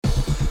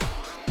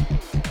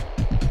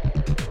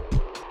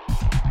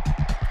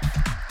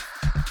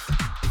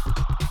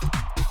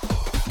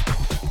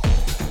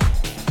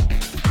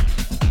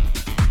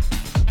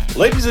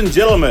Ladies and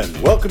gentlemen,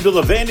 welcome to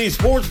the Vandy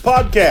Sports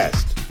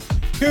Podcast.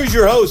 Here's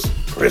your host,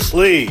 Chris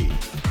Lee.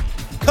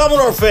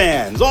 Commodore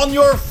fans, on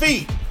your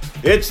feet.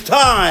 It's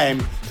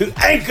time to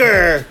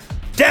anchor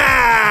down.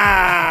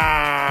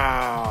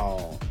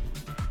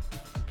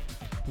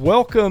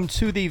 Welcome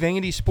to the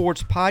Vandy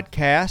Sports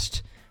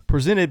Podcast,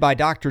 presented by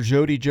Dr.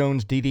 Jody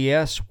Jones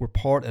DDS. We're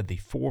part of the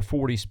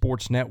 440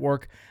 Sports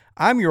Network.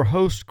 I'm your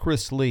host,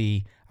 Chris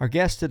Lee. Our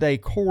guest today,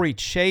 Corey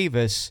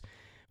Chavis.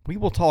 We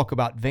will talk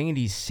about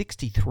Vandy's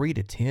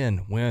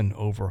 63-10 win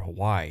over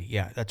Hawaii.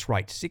 Yeah, that's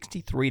right,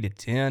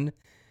 63-10.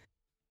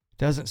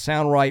 Doesn't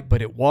sound right, but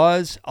it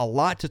was. A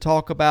lot to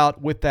talk about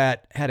with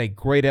that. Had a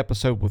great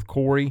episode with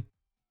Corey,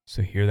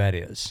 so here that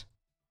is.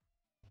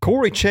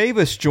 Corey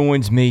Chavis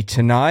joins me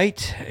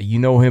tonight. You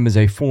know him as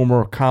a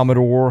former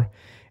Commodore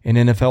and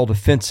NFL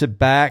defensive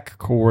back.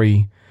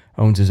 Corey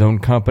owns his own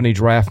company,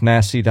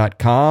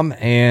 DraftNasty.com,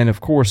 and of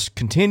course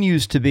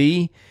continues to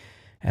be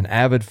an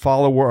avid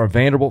follower of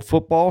Vanderbilt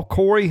football.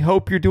 Corey,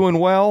 hope you're doing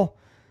well.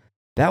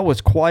 That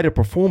was quite a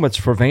performance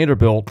for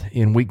Vanderbilt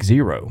in week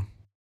 0.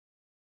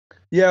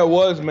 Yeah, it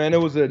was, man. It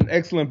was an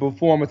excellent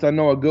performance. I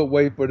know a good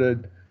way for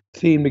the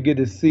team to get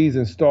the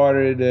season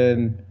started,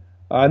 and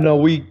I know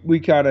we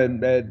kind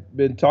of had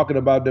been talking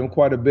about them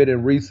quite a bit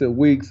in recent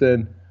weeks,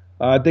 and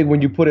I think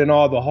when you put in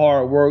all the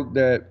hard work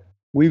that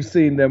we've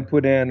seen them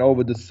put in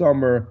over the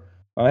summer,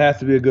 it has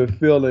to be a good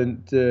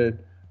feeling to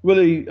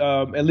really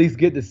at least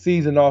get the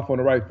season off on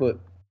the right foot.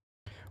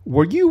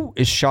 Were you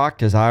as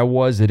shocked as I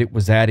was that it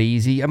was that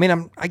easy? I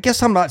mean, I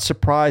guess I'm not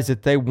surprised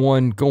that they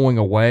won going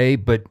away,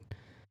 but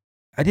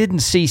I didn't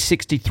see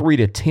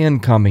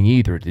 63-10 coming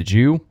either. Did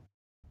you?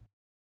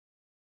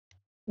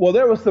 Well,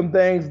 there were some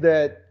things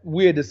that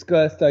we had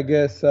discussed, I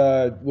guess,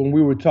 when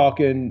we were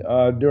talking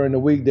during the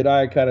week that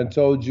I kind of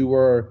told you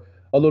were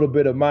a little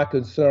bit of my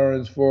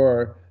concerns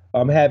for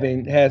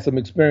having had some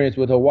experience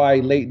with Hawaii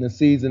late in the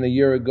season a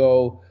year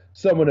ago.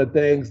 Some of the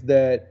things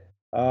that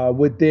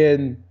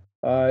within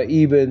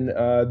even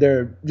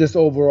their just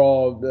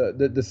overall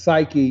the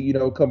psyche,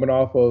 coming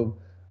off of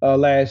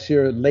last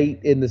year late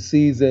in the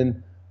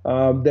season,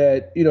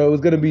 that, it was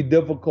going to be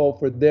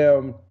difficult for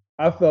them,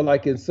 I felt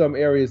like, in some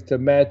areas to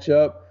match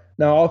up.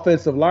 Now,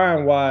 offensive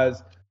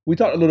line-wise, we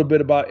talked a little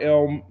bit about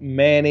El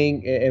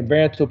Manning and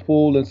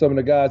Vanterpool and some of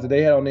the guys that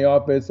they had on the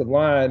offensive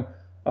line,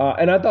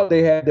 and I thought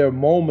they had their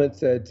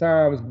moments at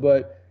times,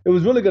 but it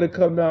was really going to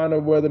come down to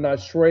whether or not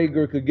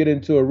Schrager could get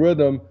into a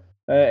rhythm,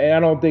 and I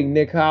don't think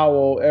Nick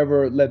Howell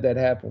ever let that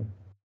happen.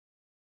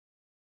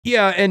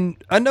 Yeah, and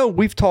I know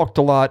we've talked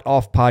a lot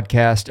off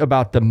podcast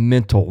about the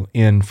mental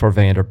end for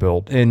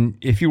Vanderbilt, and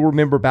if you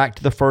remember back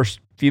to the first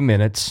few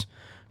minutes,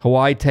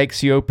 Hawaii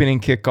takes the opening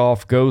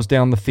kickoff, goes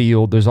down the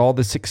field. There's all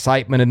this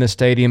excitement in the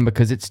stadium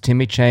because it's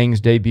Timmy Chang's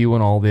debut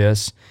and all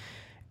this,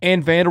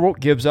 and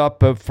Vanderbilt gives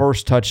up a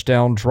first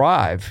touchdown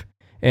drive,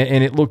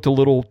 and it looked a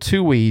little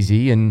too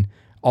easy, and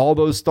all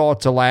those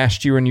thoughts of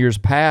last year and years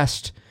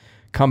past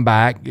come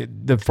back.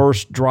 The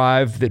first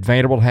drive that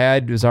Vanderbilt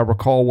had, as I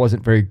recall,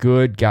 wasn't very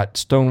good, got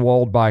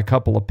stonewalled by a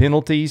couple of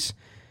penalties.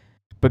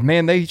 But,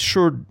 man, they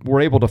sure were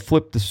able to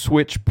flip the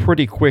switch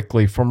pretty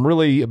quickly. From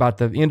really about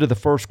the end of the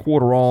first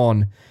quarter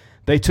on,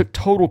 they took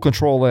total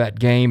control of that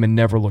game and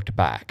never looked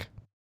back.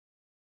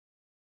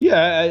 Yeah,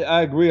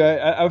 I agree.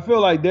 I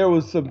feel like there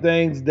was some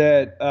things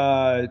that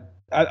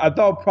I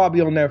thought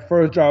probably on that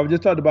first drive. I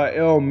just talked about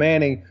El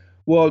Manning.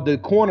 Well, the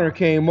corner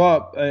came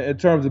up in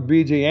terms of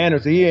B.J.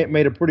 Anderson. He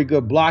made a pretty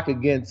good block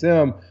against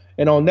him.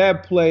 And on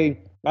that play,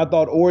 I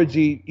thought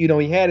Orji,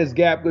 he had his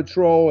gap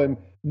control and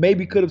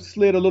maybe could have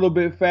slid a little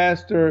bit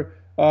faster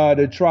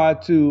to try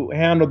to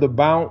handle the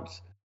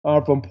bounce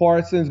from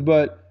Parsons.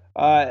 But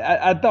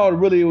I thought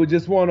really it was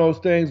just one of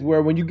those things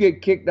where when you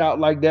get kicked out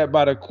like that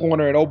by the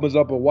corner, it opens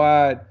up a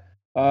wide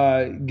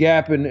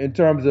gap in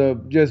terms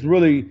of just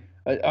really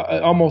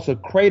almost a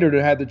crater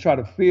to have to try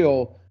to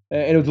fill.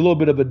 And it was a little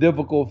bit of a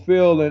difficult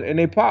field, and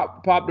they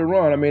popped the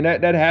run. I mean,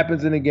 that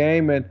happens in the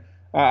game, and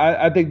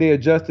I think they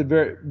adjusted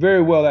very,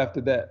 very well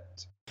after that.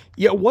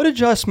 Yeah, what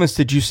adjustments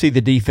did you see the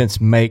defense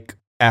make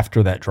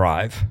after that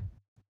drive?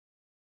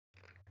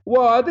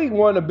 Well, I think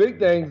one of the big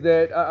things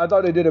that I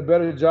thought they did a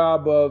better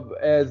job of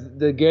as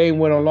the game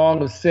went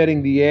along was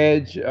setting the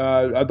edge.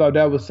 I thought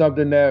that was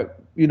something that,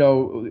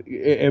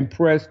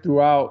 impressed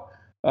throughout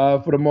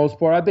for the most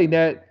part. I think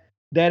that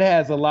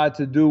has a lot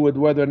to do with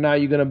whether or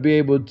not you're going to be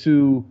able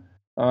to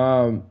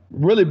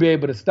really be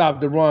able to stop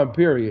the run,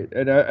 period.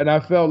 And I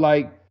felt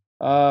like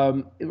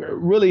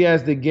really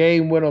as the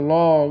game went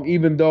along,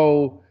 even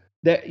though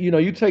that,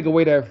 you take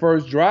away that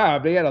first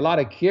drive, they had a lot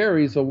of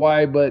carries,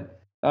 Hawaii,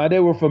 but they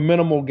were for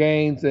minimal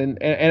gains. And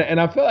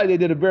I feel like they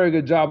did a very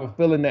good job of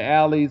filling the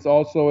alleys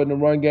also in the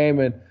run game.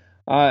 And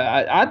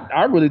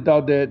I really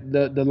thought that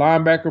the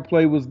linebacker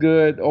play was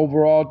good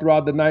overall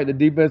throughout the night. The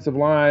defensive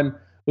line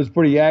was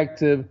pretty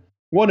active.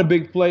 One of the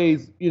big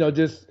plays,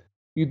 just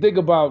you think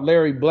about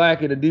Larry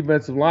Black and the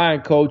defensive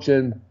line coach,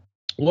 and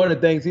one of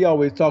the things he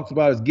always talks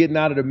about is getting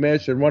out of the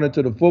mesh and running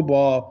to the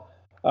football.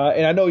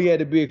 And I know he had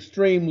to be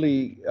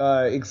extremely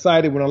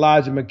excited when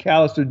Elijah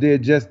McAllister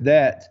did just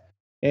that.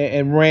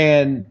 and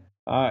ran.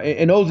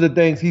 And those are the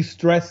things he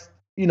stressed,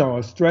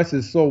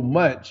 stresses so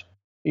much.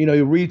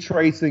 You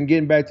retrace and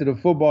getting back to the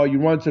football, you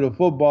run to the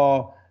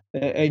football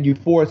and you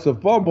force a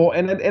fumble.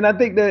 And I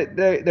think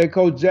that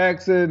Coach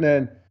Jackson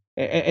and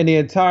the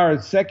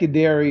entire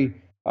secondary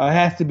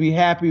has to be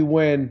happy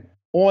when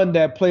on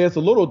that play. It's a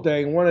little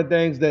thing. One of the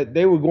things that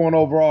they were going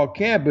over all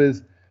camp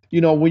is,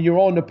 when you're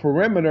on the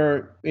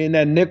perimeter in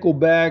that nickel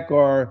back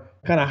or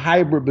kind of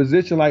hybrid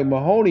position like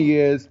Mahoney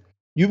is,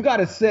 you've got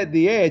to set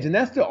the edge. And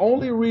that's the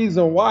only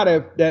reason why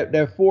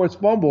that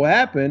forced fumble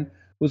happened,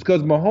 was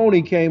because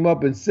Mahoney came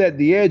up and set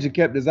the edge and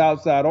kept his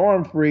outside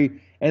arm free.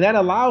 And that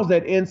allows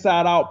that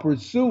inside out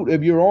pursuit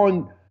if you're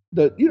on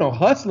the,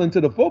 hustling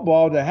to the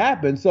football to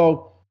happen.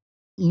 So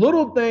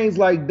little things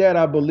like that,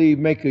 I believe,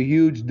 make a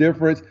huge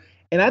difference.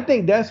 And I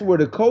think that's where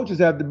the coaches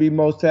have to be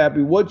most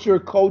happy. What you're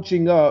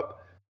coaching up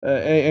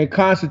and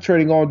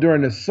concentrating on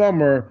during the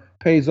summer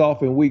pays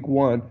off in week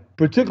one,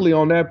 particularly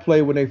on that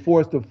play when they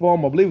forced the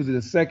fumble. I believe it was in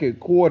the second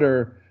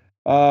quarter.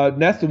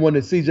 That's the one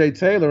that C.J.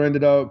 Taylor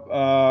ended up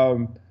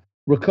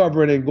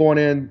recovering and going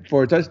in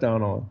for a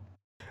touchdown on.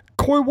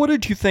 Corey, what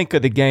did you think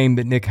of the game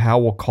that Nick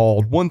Howell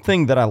called? One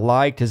thing that I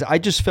liked is I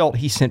just felt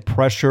he sent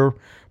pressure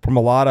from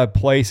a lot of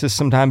places.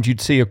 Sometimes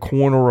you'd see a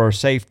corner or a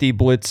safety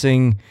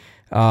blitzing.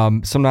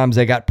 Sometimes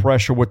they got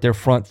pressure with their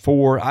front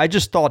four. I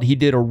just thought he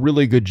did a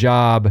really good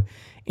job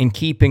in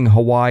keeping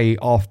Hawaii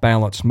off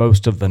balance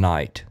most of the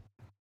night.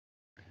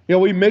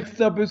 We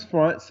mixed up his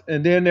fronts,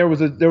 and then there was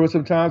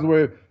some times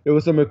where there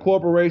was some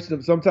incorporation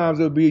of, sometimes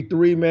it would be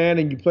 3-man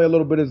and you play a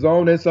little bit of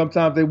zone, and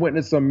sometimes they went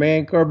into some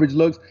man coverage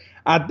looks.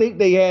 I think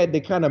they had to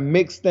kind of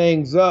mix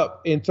things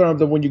up in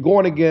terms of when you're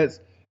going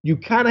against, you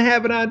kind of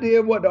have an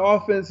idea of what the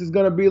offense is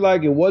going to be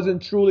like. It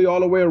wasn't truly all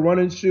the way a run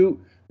and shoot.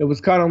 It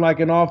was kind of like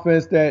an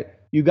offense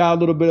that you got a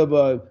little bit of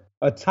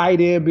a tight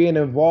end being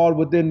involved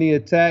within the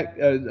attack,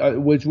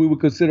 which we would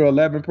consider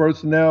 11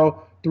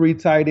 personnel, 3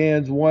 tight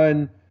ends,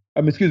 3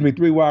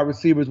 wide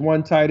receivers,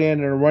 1 tight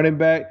end, and a running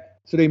back.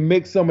 So they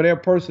mixed some of their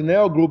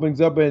personnel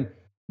groupings up, and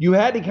you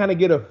had to kind of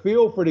get a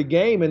feel for the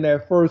game in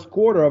that first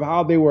quarter of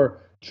how they were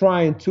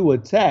trying to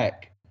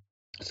attack.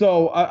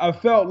 So I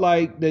felt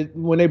like that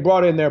when they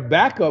brought in their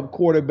backup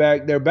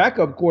quarterback,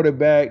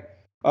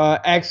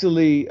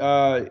 actually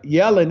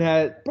Yellen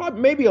had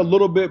probably maybe a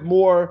little bit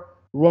more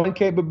run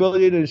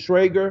capability than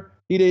Schrager.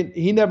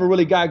 He never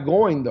really got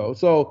going though.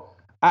 So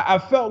I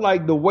felt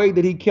like the way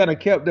that he kind of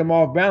kept them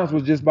off balance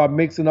was just by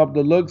mixing up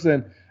the looks.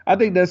 And I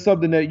think that's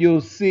something that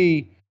you'll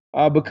see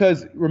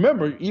because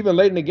remember, even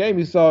late in the game,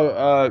 you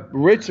saw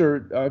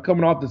Richard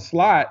coming off the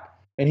slot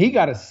and he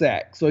got a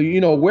sack. So,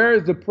 where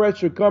is the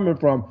pressure coming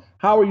from?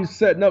 How are you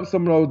setting up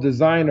some of those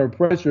designer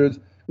pressures?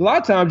 A lot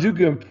of times you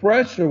can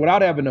pressure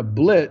without having a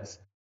blitz.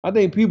 I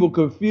think people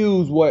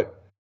confuse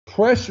what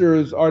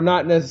pressures are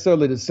not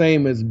necessarily the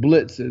same as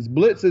blitzes.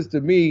 Blitzes,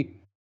 to me,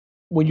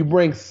 when you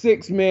bring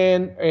 6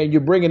 men and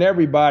you're bringing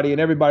everybody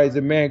and everybody's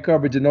in man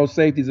coverage and no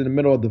safeties in the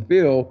middle of the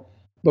field,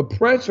 but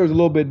pressure is a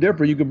little bit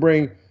different. You can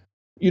bring,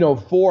 4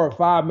 or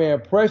 5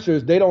 man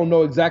pressures. They don't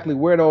know exactly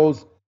where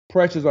those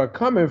pressures are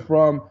coming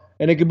from,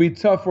 and it can be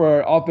tough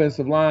for an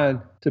offensive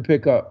line to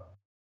pick up.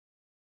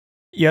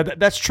 Yeah,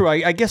 that's true.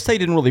 I guess they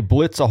didn't really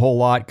blitz a whole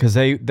lot because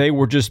they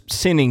were just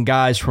sending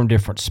guys from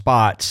different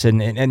spots.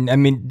 And I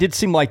mean, it did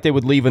seem like they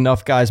would leave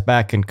enough guys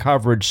back in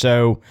coverage.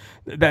 So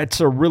that's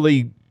a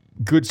really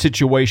good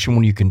situation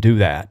when you can do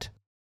that.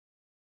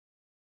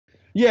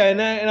 Yeah,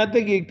 and I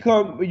think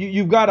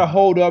you've got to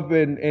hold up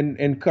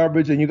in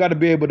coverage, and you got to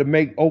be able to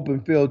make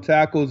open field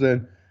tackles.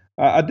 And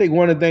I think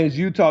one of the things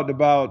you talked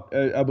about,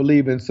 I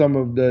believe in some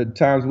of the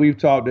times we've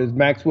talked, is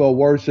Maxwell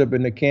Worship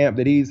in the camp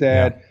that he's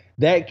had. Yeah.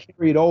 That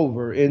carried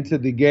over into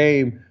the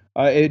game.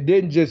 It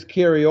didn't just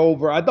carry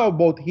over. I thought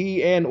both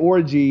he and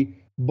Orji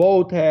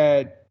both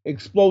had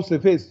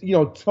explosive hits,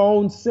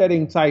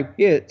 tone-setting type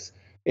hits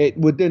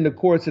within the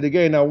course of the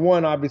game. Now,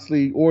 one,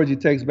 obviously, Orji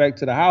takes back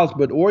to the house,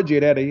 but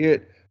Orji had a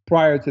hit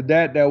prior to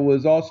that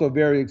was also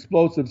very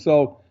explosive.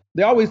 So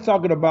they're always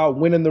talking about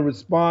winning the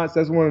response.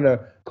 That's one of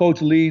the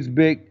Coach Lee's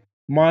big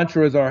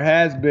mantras or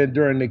has been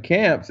during the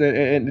camps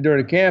and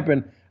during the camp.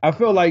 And I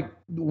feel like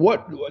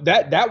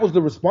that was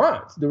the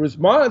response. The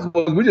response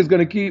was we're just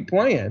going to keep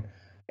playing.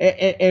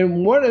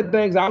 And one of the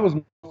things I was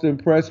most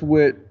impressed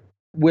with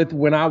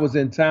when I was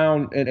in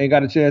town and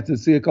got a chance to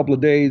see a couple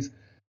of days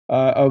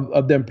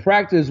of them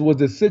practice was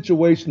the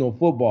situational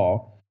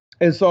football.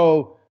 And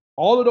so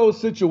all of those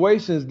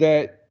situations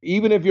that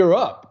even if you're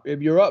up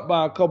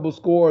by a couple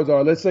scores,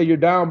 or let's say you're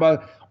down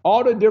by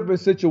all the different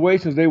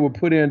situations they were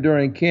put in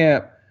during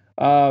camp,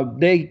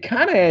 they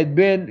kind of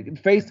had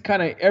faced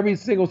kind of every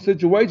single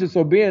situation.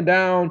 So being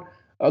down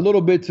a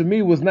little bit to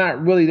me was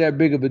not really that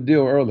big of a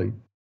deal early.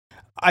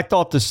 I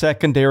thought the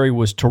secondary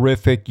was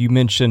terrific. You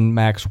mentioned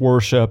Max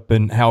Worship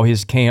and how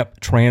his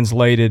camp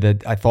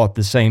translated. I thought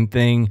the same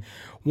thing.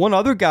 One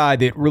other guy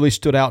that really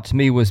stood out to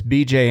me was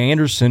B.J.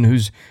 Anderson,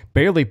 who's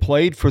barely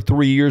played for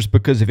 3 years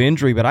because of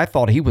injury, but I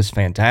thought he was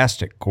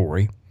fantastic,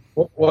 Corey.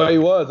 Well, he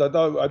was. I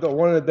thought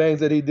one of the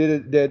things that he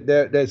did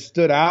that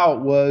stood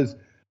out was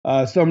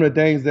some of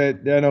the things that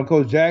I know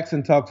Coach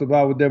Jackson talks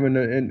about with them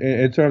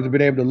in terms of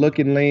being able to look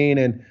and lean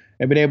and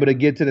being able to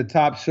get to the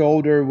top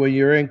shoulder when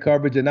you're in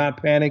coverage and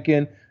not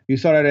panicking. You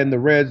saw that in the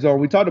red zone.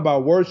 We talked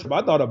about worship.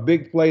 I thought a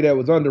big play that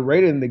was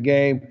underrated in the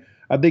game,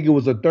 I think it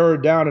was a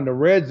third down in the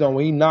red zone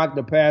when he knocked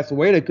the pass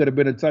away. That could have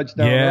been a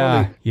touchdown.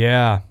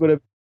 Yeah. Could have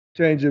been a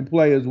changing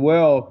play as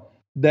well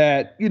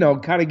that,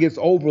 kind of gets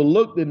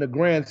overlooked in the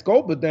grand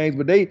scope of things.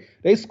 But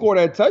they scored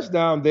that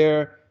touchdown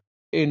there.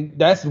 And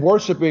that's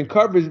worship in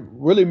coverage,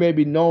 really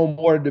maybe known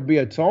more to be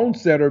a tone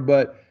setter,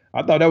 but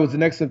I thought that was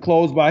an excellent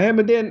close by him.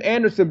 And then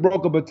Anderson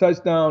broke up a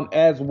touchdown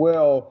as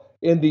well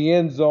in the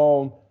end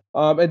zone.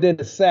 And then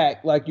the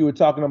sack, like you were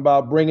talking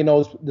about, bringing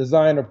those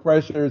designer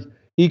pressures.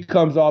 He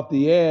comes off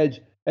the edge,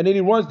 and then he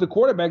runs the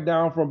quarterback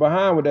down from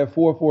behind with that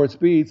 4.4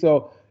 speed.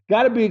 So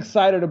got to be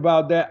excited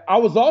about that. I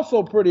was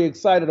also pretty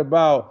excited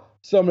about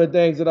some of the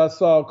things that I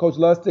saw. Coach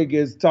Lustig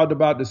has talked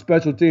about the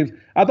special teams.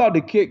 I thought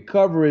the kick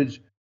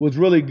coverage was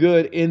really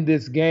good in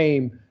this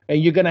game,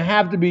 and you're going to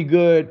have to be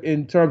good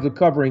in terms of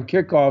covering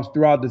kickoffs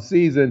throughout the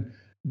season.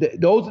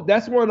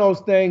 That's one of those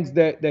things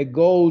that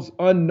goes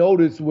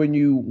unnoticed when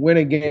you win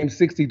a game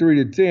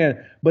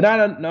 63-10, but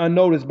not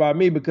unnoticed by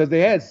me because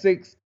they had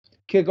 6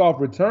 kickoff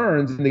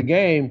returns in the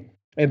game,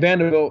 and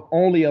Vanderbilt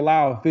only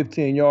allowed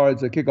 15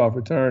 yards of kickoff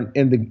return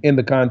in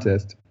the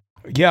contest.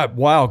 Yeah,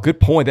 wow, good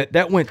point.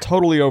 That went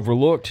totally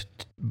overlooked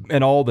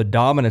in all the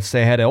dominance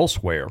they had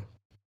elsewhere.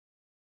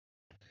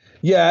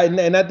 Yeah,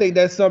 and I think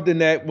that's something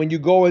that when you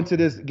go into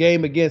this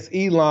game against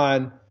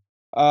Elon,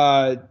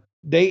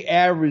 they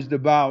averaged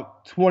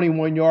about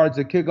 21 yards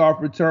a kickoff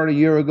return a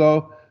year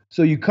ago.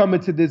 So you come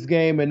into this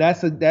game, and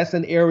that's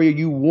an area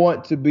you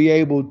want to be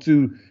able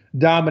to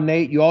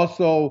dominate. You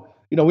also,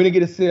 we didn't get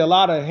to see a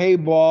lot of hay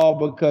ball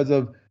because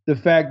of the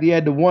fact he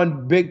had the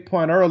one big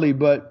punt early,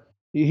 but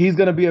he's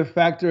going to be a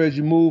factor as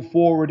you move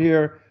forward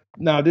here.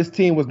 Now, this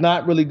team was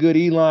not really good,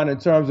 Elon, in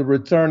terms of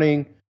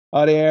returning.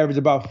 They averaged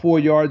about 4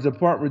 yards a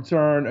punt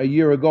return a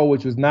year ago,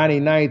 which was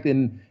 99th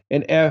in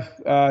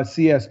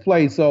FCS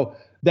play. So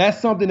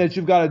that's something that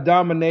you've got to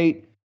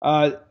dominate.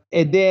 And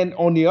then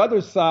on the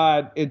other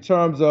side, in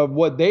terms of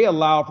what they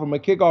allow from a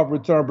kickoff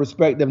return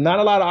perspective, not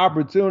a lot of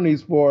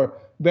opportunities for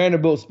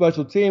Vanderbilt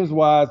special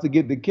teams-wise to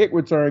get the kick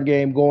return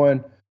game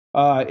going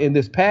in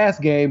this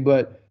past game.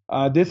 But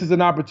this is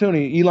an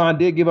opportunity. Elon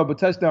did give up a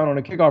touchdown on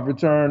a kickoff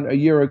return a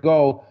year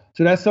ago.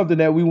 So that's something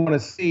that we want to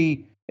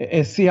see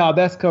and see how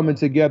that's coming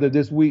together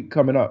this week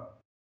coming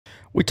up.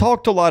 We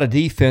talked a lot of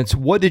defense.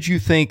 What did you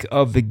think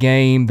of the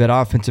game that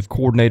offensive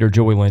coordinator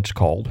Joey Lynch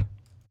called?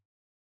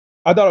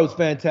 I thought it was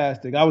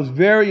fantastic. I was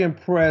very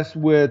impressed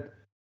with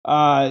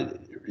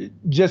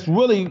just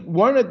really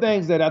one of the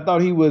things that I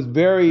thought he was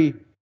very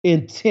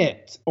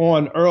intent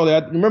on early. I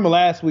remember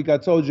last week I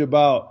told you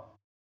about,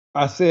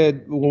 I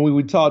said when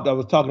we talked, I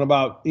was talking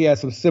about he had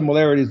some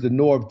similarities to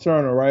Norv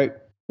Turner, right?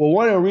 Well,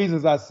 one of the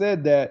reasons I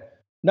said that,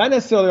 not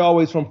necessarily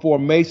always from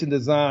formation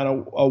design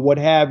or what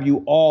have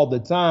you all the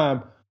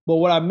time, but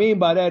what I mean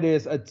by that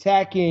is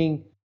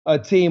attacking a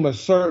team a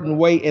certain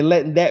way and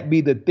letting that be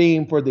the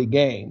theme for the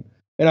game.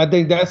 And I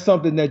think that's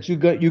something that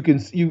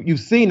you've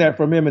seen that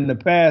from him in the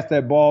past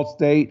at Ball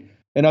State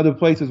and other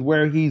places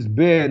where he's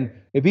been.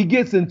 If he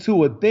gets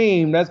into a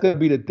theme, that's going to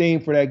be the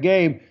theme for that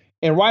game.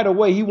 And right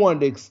away, he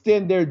wanted to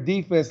extend their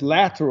defense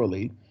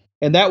laterally,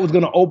 and that was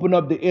going to open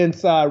up the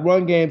inside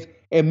run games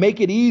and make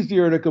it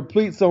easier to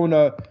complete some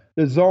of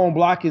the zone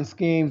blocking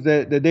schemes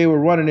that they were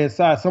running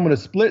inside, some of the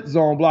split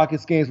zone blocking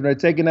schemes when they're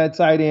taking that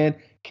tight end,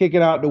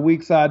 kicking out the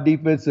weak side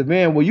defensive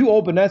end. Well, you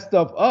open that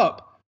stuff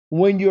up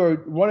when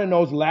you're running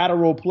those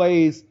lateral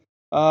plays,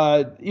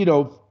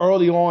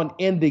 early on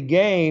in the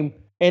game,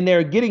 and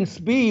they're getting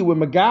speed with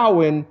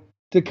McGowan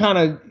to kind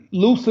of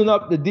loosen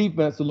up the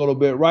defense a little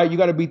bit, right? You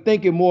got to be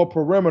thinking more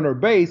perimeter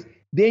base.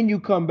 Then you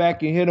come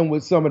back and hit them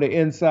with some of the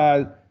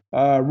inside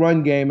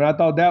run game. And I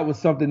thought that was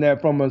something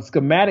that from a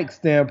schematic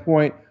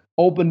standpoint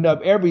opened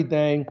up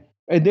everything.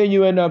 And then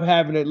you end up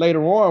having it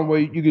later on where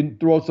you can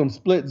throw some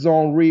split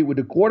zone read with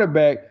the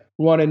quarterback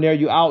running there.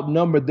 You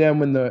outnumber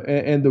them in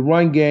the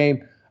run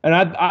game. And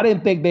I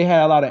didn't think they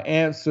had a lot of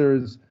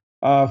answers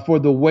for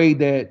the way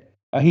that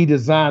he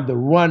designed the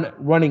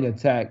running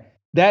attack.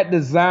 That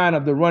design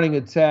of the running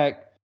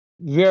attack,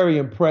 very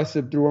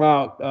impressive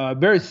throughout,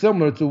 very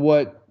similar to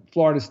what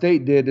Florida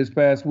State did this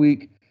past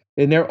week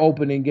in their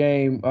opening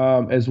game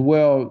as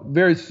well.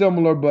 Very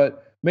similar,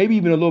 but maybe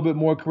even a little bit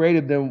more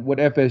creative than what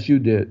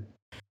FSU did.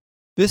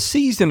 This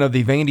season of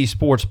the Vandy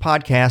Sports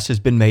Podcast has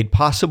been made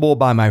possible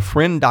by my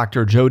friend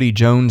Dr. Jody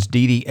Jones,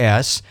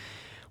 DDS.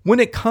 When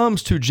it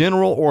comes to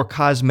general or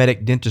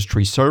cosmetic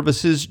dentistry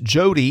services,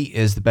 Jody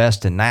is the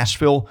best in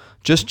Nashville.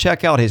 Just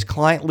check out his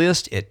client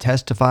list. It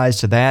testifies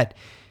to that.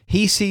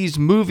 He sees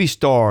movie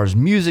stars,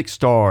 music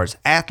stars,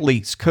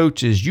 athletes,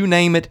 coaches, you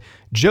name it.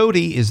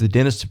 Jody is the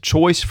dentist of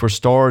choice for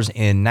stars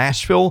in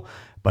Nashville,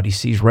 but he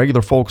sees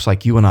regular folks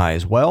like you and I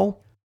as well.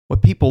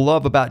 What people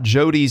love about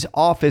Jody's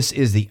office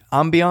is the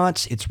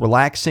ambiance. It's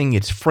relaxing,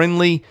 it's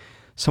friendly.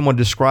 Someone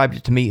described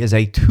it to me as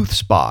a tooth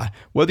spa.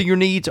 Whether your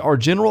needs are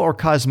general or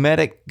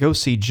cosmetic, go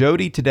see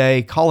Jody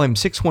today. Call him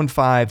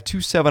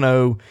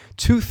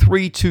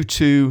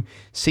 615-270-2322.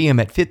 See him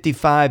at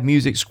 55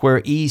 Music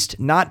Square East,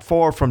 not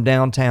far from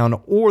downtown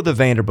or the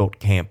Vanderbilt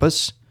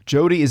campus.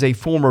 Jody is a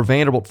former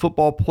Vanderbilt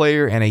football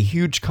player and a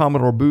huge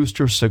Commodore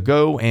booster, so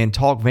go and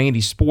talk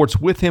Vandy sports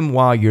with him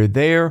while you're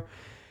there.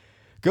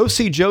 Go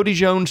see Jody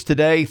Jones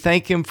today.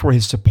 Thank him for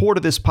his support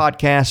of this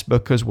podcast,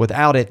 because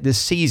without it, this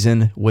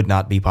season would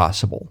not be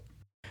possible.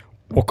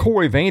 Well,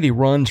 Corey, Vandy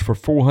runs for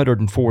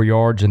 404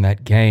 yards in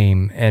that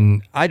game,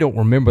 and I don't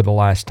remember the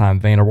last time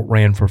Vanderbilt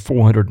ran for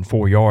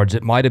 404 yards.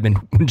 It might have been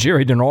when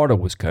Jerry DiNardo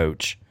was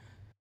coach.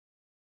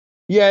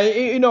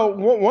 Yeah,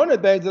 one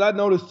of the things that I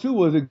noticed too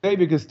was that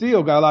Xavier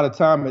Castillo got a lot of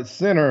time at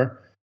center.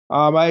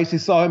 I actually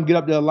saw him get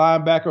up to the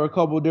linebacker a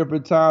couple of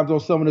different times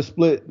on some of the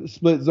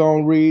split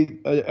zone reads.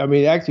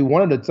 Actually,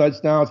 one of the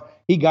touchdowns,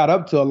 he got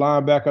up to a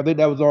linebacker. I think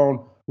that was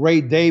on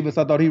Ray Davis.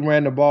 I thought he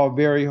ran the ball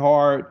very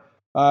hard.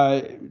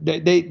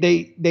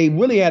 They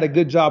really had a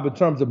good job in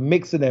terms of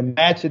mixing and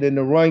matching in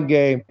the run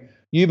game.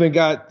 You even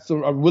got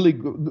a really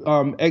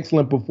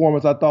excellent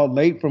performance, I thought,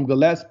 late from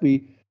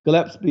Gillespie,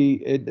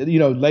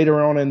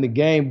 later on in the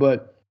game.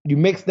 But you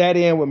mix that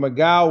in with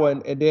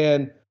McGowan, and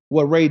then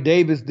what Ray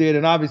Davis did,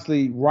 and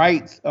obviously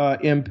Wright's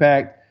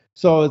impact.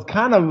 So it's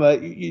kind of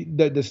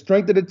the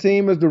strength of the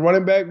team is the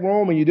running back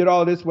room, and you did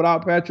all of this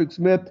without Patrick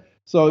Smith.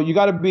 So you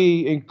got to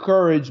be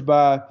encouraged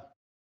by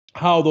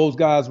how those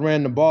guys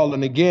ran the ball.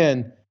 And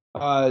again,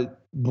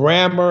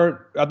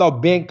 Brammer, I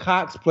thought Ben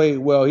Cox played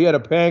well. He had a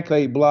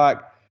pancake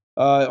block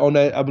on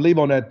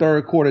that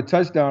third quarter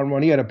touchdown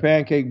run. He had a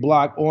pancake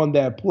block on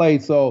that play.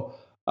 So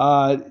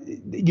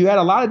you had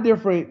a lot of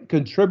different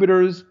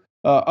contributors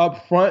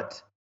up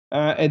front.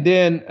 And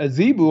then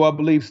Azebu, I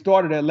believe,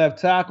 started at left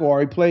tackle,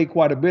 or he played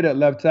quite a bit at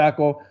left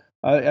tackle.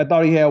 I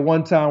thought he had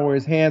one time where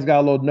his hands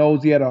got a little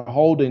nosy. He had a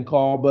holding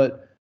call,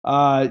 but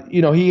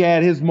he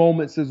had his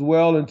moments as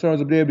well in terms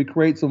of being able to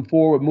create some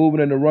forward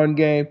movement in the run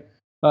game.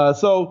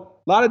 So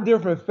a lot of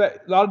different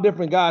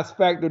guys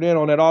factored in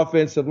on that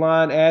offensive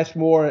line,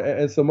 Ashmore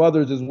and some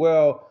others as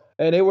well,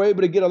 and they were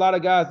able to get a lot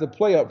of guys to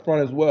play up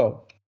front as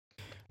well.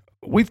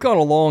 We've gone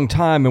a long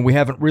time, and we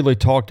haven't really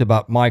talked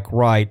about Mike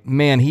Wright.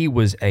 Man, he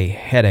was a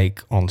headache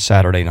on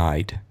Saturday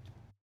night.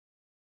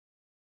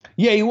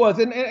 Yeah, he was.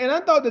 And I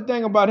thought the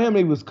thing about him,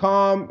 he was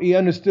calm. He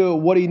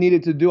understood what he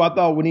needed to do. I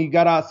thought when he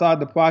got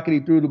outside the pocket, he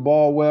threw the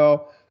ball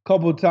well. A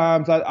couple of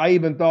times, I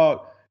even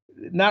thought,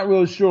 not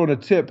real sure on the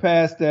tip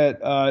pass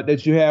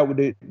that you had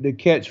with the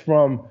catch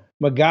from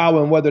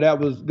McGowan, whether that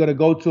was going to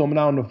go to him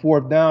now on the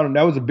fourth down. And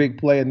that was a big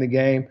play in the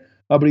game.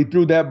 But he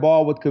threw that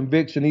ball with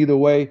conviction either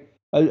way.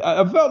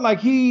 I felt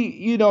like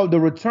the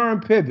return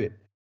pivot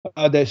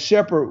that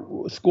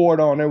Shepard scored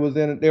on. They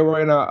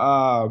were in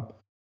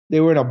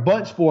a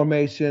bunch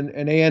formation,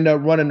 and they ended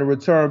up running the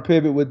return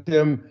pivot with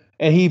them.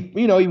 And he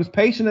was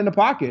patient in the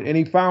pocket, and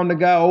he found the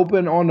guy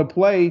open on the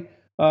play.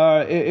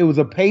 It was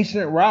a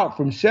patient route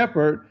from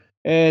Shepard,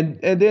 and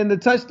then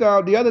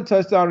the other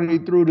touchdown that he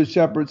threw to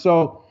Shepard.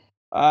 So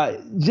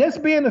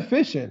just being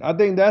efficient, I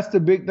think that's the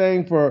big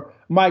thing for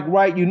Mike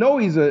Wright.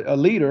 He's a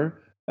leader.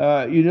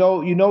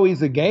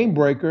 He's a game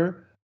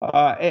breaker.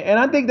 And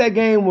I think that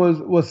game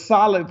was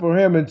solid for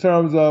him in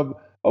terms of,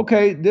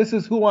 okay, this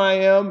is who I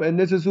am and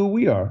this is who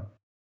we are.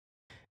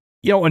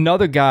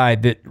 Another guy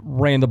that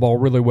ran the ball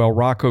really well,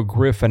 Rocco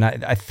Griffin,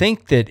 I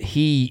think that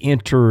he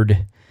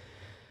entered,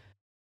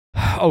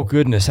 I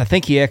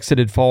think he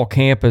exited fall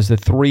camp as the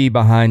 3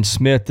 behind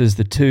Smith as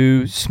the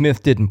 2.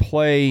 Smith didn't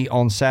play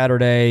on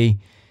Saturday.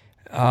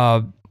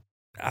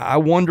 I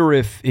wonder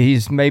if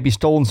he's maybe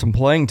stolen some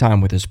playing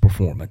time with his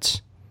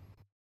performance.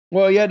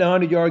 Well, he had the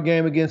 100-yard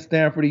game against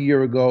Stanford a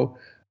year ago.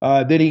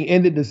 Then he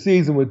ended the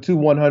season with 2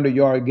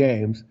 100-yard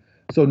games.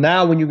 So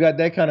now when you got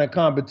that kind of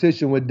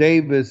competition with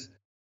Davis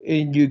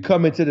and you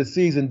come into the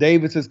season,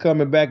 Davis is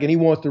coming back and he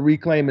wants to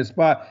reclaim his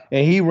spot,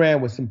 and he ran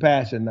with some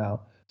passion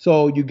now.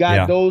 So you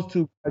got those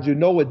two guys. You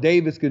know what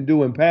Davis can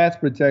do in pass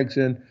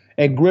protection,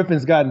 and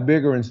Griffin's gotten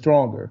bigger and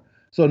stronger.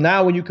 So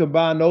now when you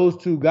combine those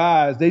two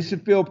guys, they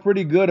should feel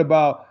pretty good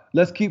about,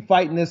 let's keep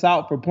fighting this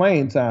out for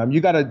playing time.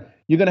 You're going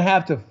to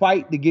have to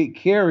fight to get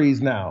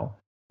carries now.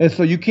 And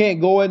so you can't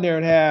go in there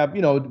and have,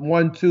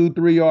 1, 2,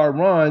 3 yard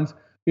runs.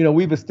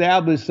 We've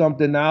established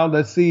something now.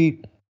 Let's see,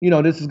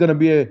 this is going to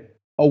be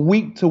a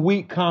week to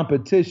week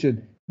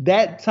competition.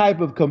 That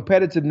type of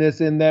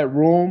competitiveness in that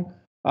room,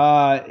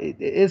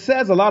 it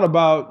says a lot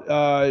about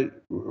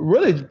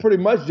really pretty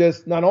much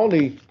just not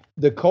only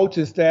the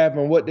coaching staff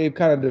and what they've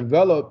kind of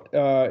developed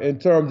in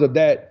terms of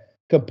that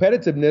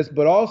competitiveness,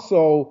 but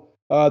also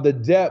the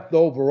depth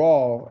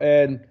overall.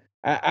 And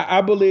I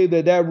believe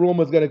that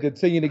room is going to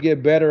continue to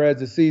get better as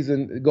the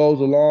season goes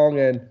along,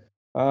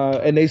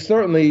 and they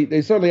certainly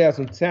have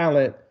some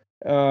talent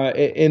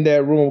in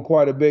that room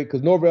quite a bit,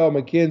 because Norvell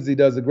McKenzie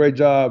does a great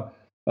job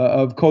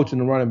of coaching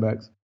the running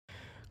backs.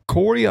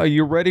 Corey, are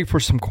you ready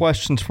for some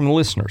questions from the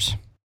listeners?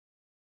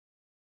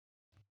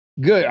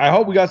 Good. I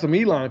hope we got some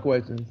Elon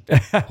questions.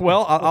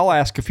 Well, I'll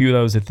ask a few of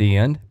those at the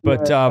end,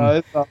 but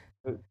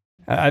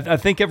I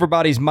think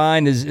everybody's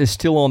mind is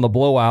still on the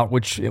blowout,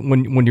 which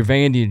when you're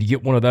Vandy and you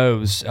get one of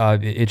those,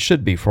 it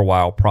should be for a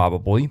while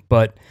probably.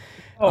 But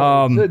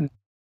it shouldn't.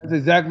 That's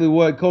exactly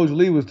what Coach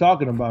Lee was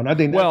talking about. And I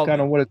think that's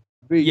kind of what it's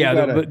be. Yeah,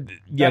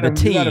 the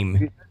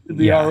team to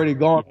be already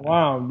gone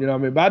around. You know what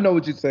I mean? But I know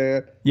what you're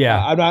saying.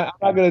 Yeah, I'm not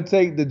going to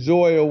take the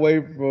joy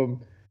away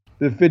from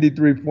the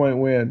 53-point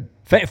win.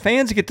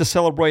 Fans get to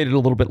celebrate it a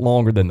little bit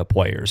longer than the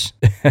players.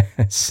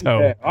 So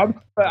yeah, I'm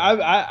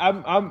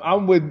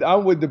with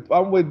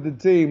the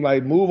team.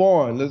 Like, move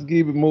on. Let's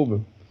keep it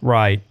moving.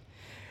 Right.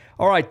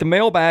 All right. The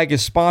mailbag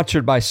is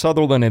sponsored by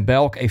Sutherland and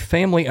Belk, a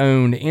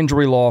family-owned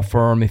injury law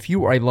firm. If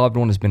you or a loved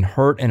one has been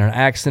hurt in an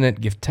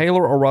accident, give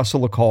Taylor or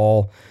Russell a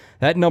call.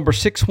 That number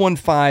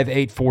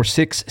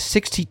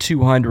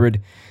 615-846-6200.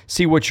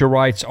 See what your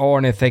rights are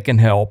and if they can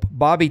help.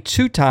 Bobby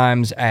 2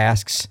 times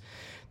asks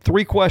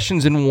 3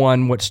 questions in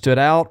one: what stood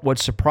out, what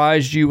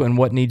surprised you, and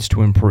what needs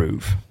to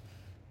improve?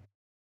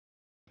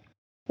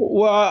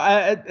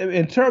 Well,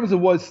 in terms of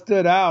what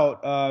stood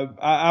out,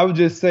 I would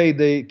just say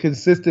the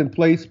consistent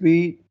play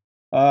speed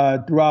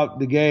throughout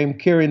the game,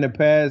 carrying the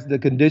pass, the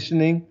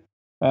conditioning.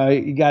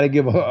 You got to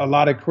give a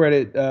lot of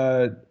credit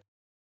to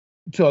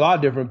a lot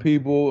of different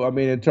people. I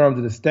mean, in terms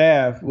of the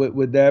staff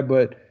with that.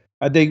 But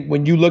I think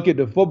when you look at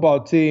the football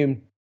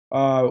team,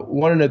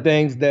 one of the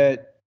things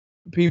that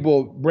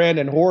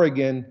Brandon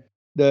Horrigan,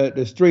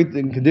 the strength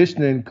and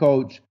conditioning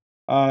coach,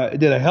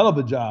 did a hell of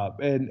a job,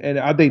 and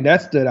I think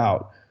that stood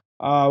out.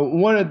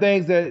 One of the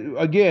things that,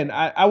 again,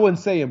 I wouldn't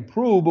say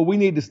improve, but we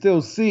need to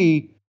still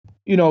see,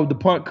 the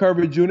punt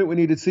coverage unit. We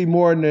need to see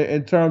more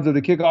in terms of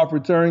the kickoff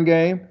return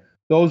game.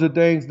 Those are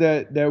things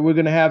that we're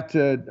going to have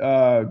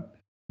to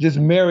just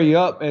marry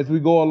up as we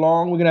go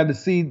along. We're going to have to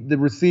see the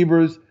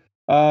receivers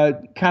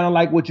kind of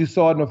like what you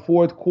saw in the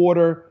fourth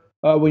quarter.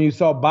 When you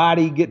saw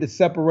Body get the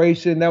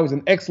separation, that was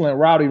an excellent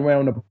route he ran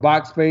on the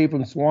box fade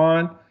from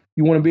Swan.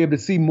 You want to be able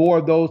to see more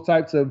of those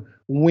types of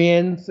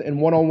wins in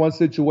one-on-one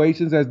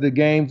situations as the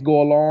games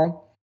go along.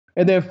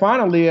 And then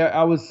finally,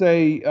 I would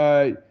say,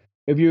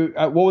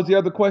 what was the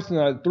other question?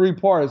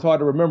 3-part. It's hard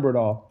to remember it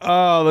all.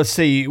 Let's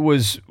see. It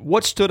was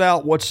what stood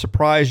out, what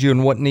surprised you,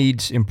 and what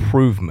needs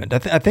improvement.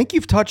 I think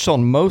you've touched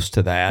on most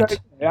of that.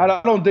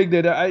 I don't think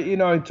that,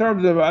 in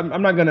terms of,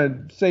 I'm not going to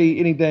say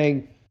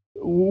anything.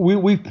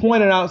 We've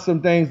pointed out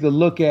some things to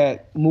look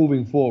at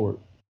moving forward.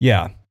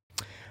 Yeah.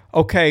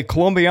 Okay,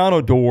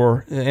 Colombiano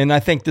Door, and I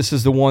think this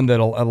is the one that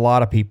a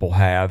lot of people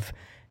have.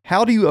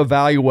 How do you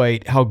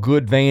evaluate how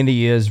good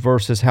Vandy is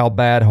versus how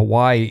bad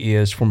Hawaii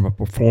is from a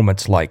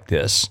performance like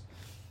this?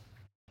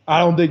 I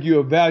don't think you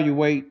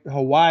evaluate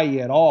Hawaii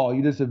at all.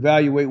 You just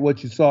evaluate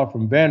what you saw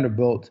from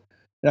Vanderbilt.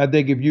 And I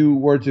think if you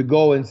were to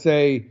go and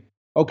say,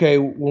 okay,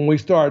 when we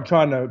start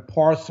trying to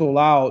parcel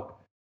out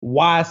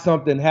why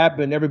something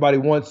happened, everybody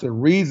wants a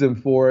reason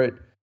for it.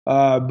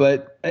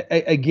 But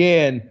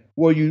again,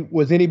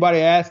 was anybody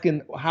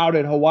asking how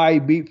did Hawaii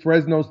beat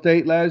Fresno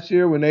State last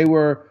year when they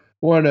were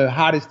one of the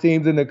hottest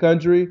teams in the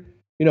country?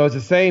 It's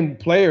the same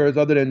players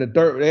other than the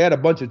third. They had a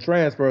bunch of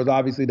transfers,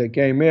 obviously, that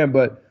came in.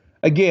 But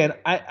again,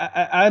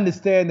 I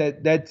understand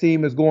that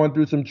team is going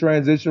through some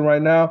transition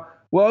right now.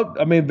 Well,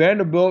 I mean,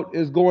 Vanderbilt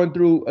is going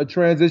through a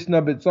transition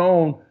of its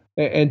own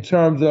in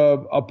terms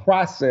of a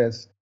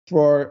process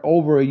for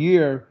over a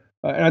year.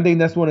 And I think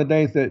that's one of the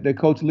things that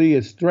Coach Lee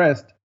has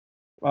stressed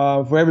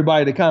for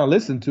everybody to kind of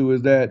listen to,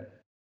 is that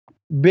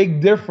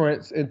big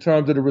difference in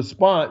terms of the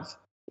response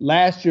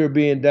last year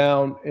being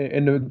down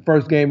in the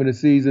first game of the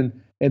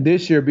season and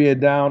this year being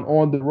down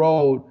on the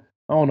road,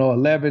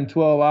 11,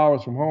 12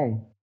 hours from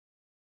home.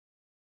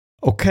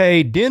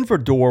 Okay, Denver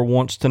Door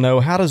wants to know,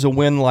 how does a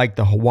win like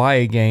the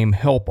Hawaii game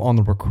help on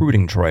the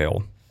recruiting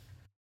trail?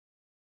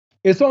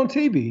 It's on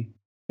TV.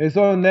 It's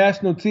on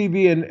national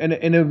TV, and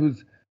it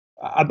was,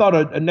 I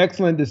thought, an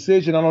excellent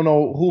decision. I don't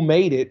know who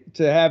made it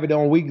to have it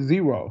on week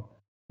 0,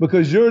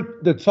 because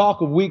you're the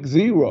talk of week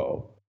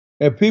 0,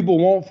 and people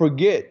won't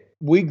forget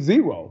week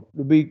 0,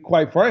 to be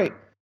quite frank,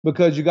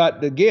 because you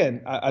got,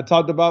 again, I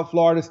talked about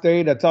Florida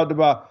State. I talked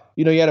about,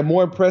 you had a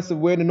more impressive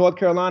win than North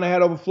Carolina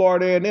had over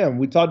Florida A&M.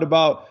 We talked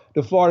about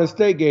the Florida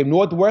State game.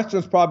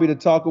 Northwestern's probably the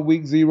talk of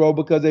week 0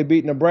 because they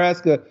beat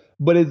Nebraska.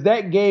 But is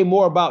that game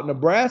more about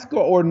Nebraska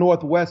or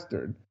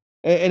Northwestern?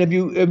 And if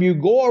you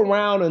go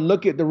around and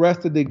look at the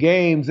rest of the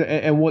games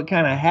and what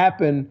kind of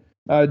happened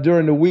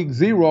during the week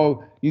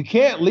 0, you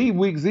can't leave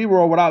week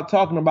 0 without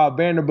talking about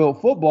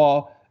Vanderbilt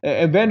football.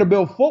 And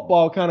Vanderbilt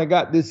football kind of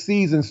got this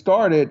season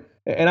started,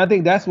 and I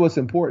think that's what's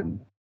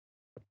important.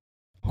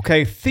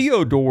 Okay,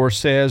 Theodore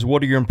says,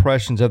 what are your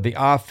impressions of the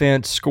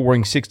offense?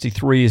 Scoring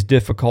 63 is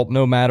difficult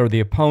no matter the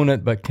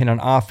opponent, but can an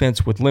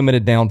offense with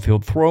limited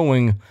downfield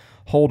throwing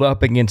hold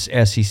up against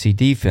SEC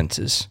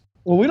defenses?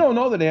 Well, we don't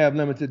know that they have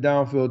limited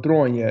downfield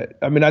throwing yet.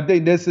 I mean, I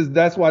think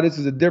that's why this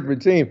is a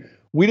different team.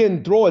 We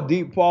didn't throw a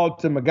deep ball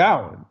to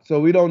McGowan, so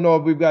we don't know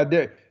if we've got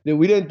that.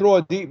 We didn't throw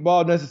a deep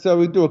ball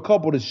necessarily. We threw a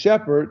couple to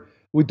Shepard.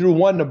 We threw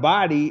one to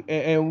Body,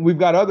 and we've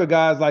got other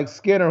guys like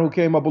Skinner who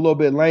came up a little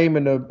bit lame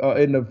in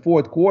the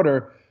fourth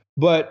quarter.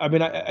 But I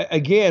mean,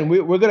 again,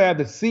 we're going to have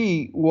to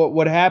see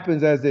what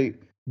happens as the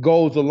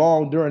goes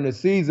along during the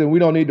season. We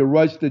don't need to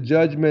rush the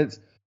judgments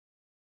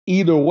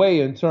either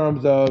way in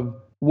terms of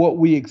what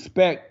we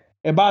expect.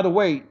 And by the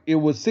way, it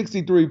was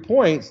 63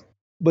 points,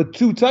 but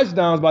 2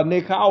 touchdowns by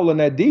Nick Howell in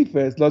that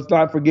defense. Let's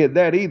not forget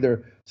that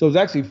either. So it's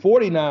actually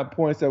 49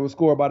 points that were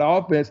scored by the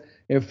offense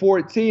and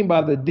 14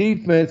 by the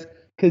defense,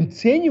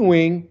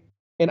 continuing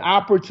an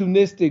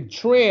opportunistic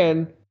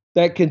trend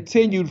that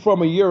continued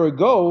from a year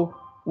ago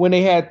when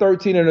they had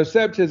 13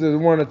 interceptions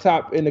and one of the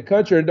top in the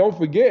country. And don't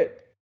forget,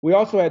 we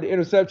also had the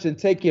interception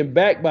taken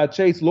back by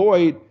Chase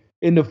Lloyd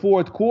in the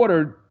fourth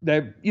quarter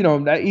that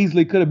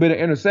easily could have been an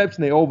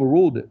interception. They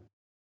overruled it.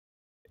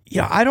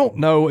 Yeah, I don't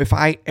know if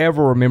I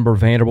ever remember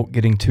Vanderbilt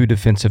getting 2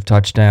 defensive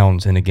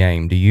touchdowns in a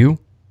game. Do you?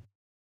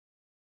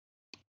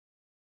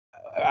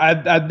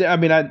 I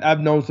mean, I've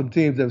known some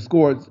teams that have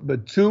scored,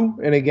 but 2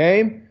 in a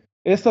game,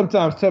 it's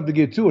sometimes tough to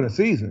get 2 in a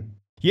season.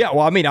 Yeah,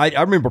 well, I mean, I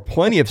remember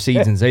plenty of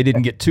seasons they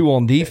didn't get 2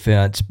 on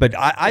defense, but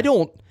I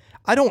don't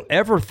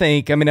ever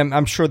think, I mean,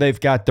 I'm sure they've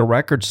got the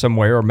record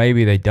somewhere, or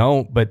maybe they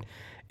don't, but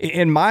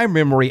in my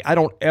memory, I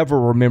don't ever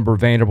remember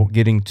Vanderbilt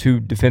getting 2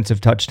 defensive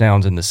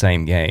touchdowns in the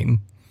same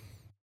game.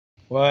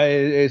 Well,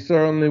 it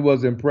certainly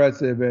was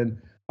impressive,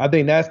 and I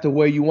think that's the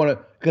way you want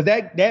to, because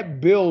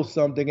that builds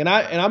something. And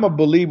I'm a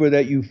believer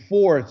that you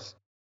force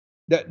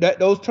that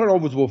those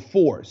turnovers were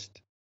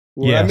forced.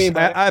 Yes, I mean,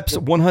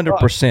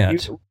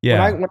 100%.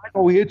 Yeah. When I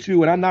go hit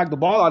you and I knock the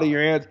ball out of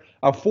your hands,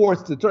 I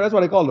forced the turn. That's why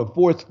they call it a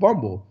forced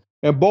fumble.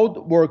 And both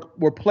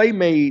were plays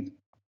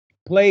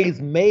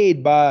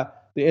made by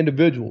the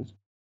individuals.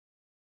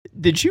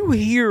 Did you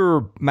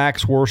hear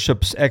Max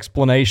Worship's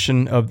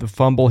explanation of the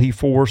fumble he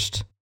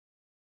forced?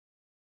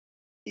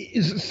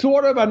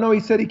 Sort of. I know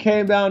he said he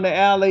came down the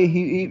alley.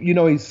 He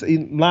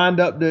lined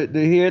up the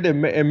hit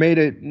and made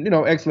it,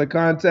 excellent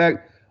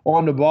contact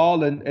on the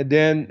ball, and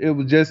then it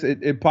was just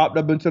it popped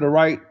up into the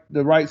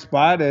right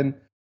spot, and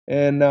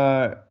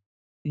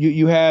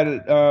you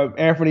had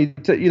Anthony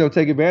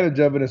take advantage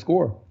of it and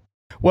score.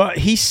 Well,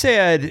 he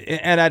said,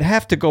 and I'd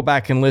have to go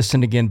back and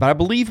listen again, but I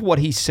believe what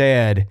he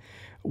said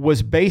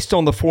was based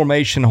on the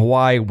formation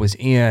Hawaii was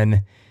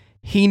in.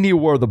 He knew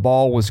where the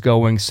ball was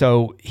going,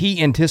 so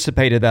he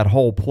anticipated that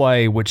whole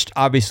play, which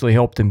obviously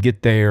helped him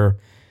get there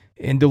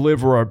and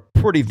deliver a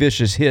pretty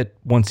vicious hit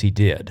once he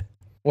did.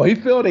 Well, he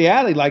filled the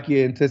alley like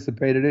he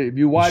anticipated it. If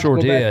you watch, sure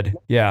did,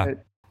 yeah,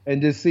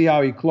 and just see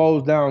how he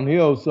closed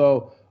downhill.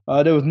 So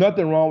there was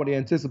nothing wrong with the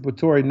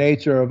anticipatory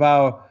nature of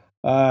how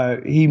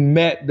he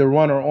met the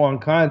runner on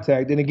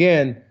contact. And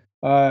again,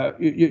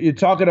 you're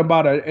talking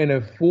about an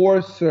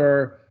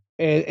enforcer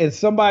and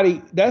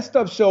somebody that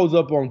stuff shows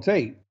up on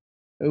tape.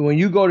 When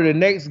you go to the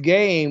next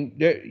game,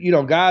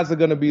 guys are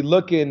going to be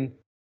looking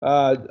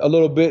a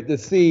little bit to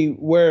see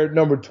where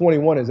number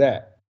 21 is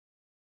at.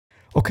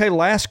 Okay,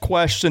 last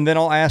question, then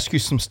I'll ask you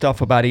some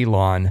stuff about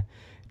Elon.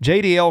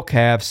 JDL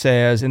Cav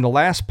says, in the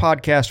last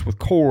podcast with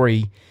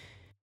Corey,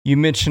 you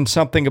mentioned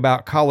something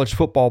about college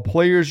football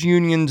players'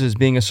 unions as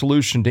being a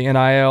solution to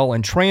NIL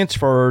and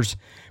transfers,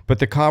 but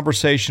the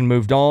conversation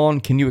moved on.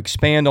 Can you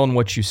expand on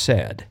what you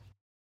said?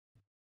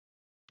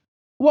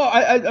 Well,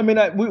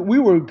 we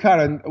were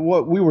kind of,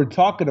 what we were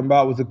talking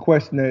about was a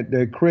question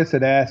that Chris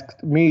had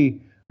asked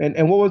me.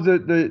 And what was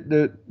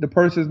the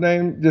person's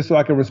name, just so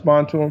I can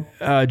respond to him?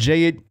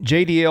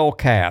 JDL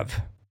Cav.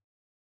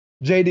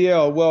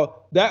 JDL.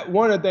 Well, that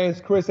one of the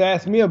things Chris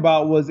asked me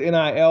about was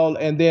NIL,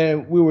 and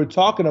then we were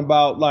talking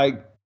about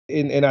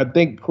and I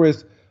think,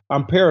 Chris,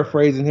 I'm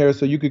paraphrasing here,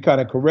 so you could kind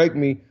of correct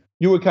me.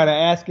 You were kind of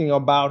asking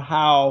about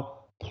how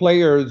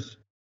players,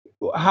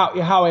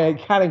 how it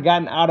had kind of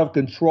gotten out of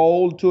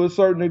control to a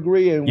certain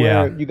degree, and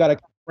where you got to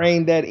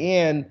rein that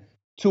in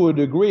to a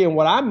degree. And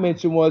what I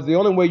mentioned was the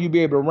only way you'd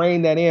be able to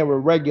rein that in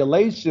with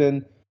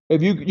regulation,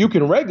 if you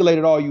can regulate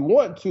it all you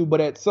want to,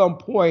 but at some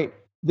point,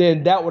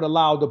 then that would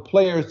allow the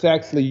players to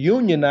actually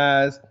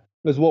unionize,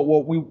 is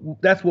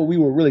that's what we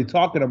were really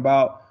talking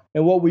about.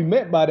 And what we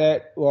meant by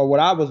that, or what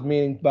I was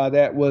meaning by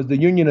that, was the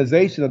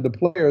unionization of the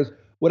players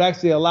would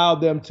actually allow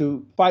them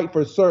to fight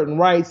for certain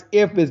rights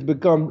if it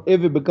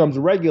becomes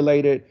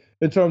regulated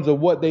in terms of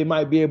what they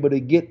might be able to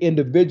get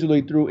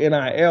individually through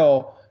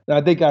NIL. And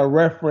I think I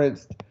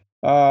referenced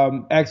a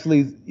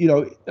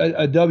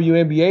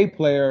WNBA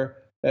player,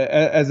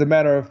 as a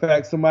matter of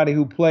fact, somebody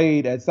who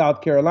played at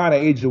South Carolina,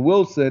 Asia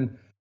Wilson,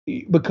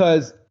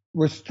 because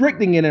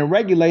restricting it and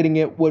regulating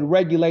it would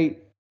regulate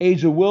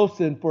Asia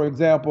Wilson, for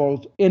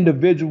example's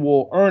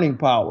individual earning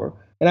power.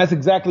 And that's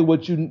exactly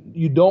what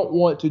you don't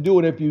want to do.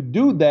 And if you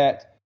do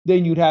that,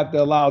 then you'd have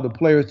to allow the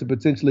players to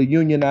potentially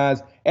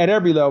unionize at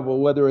every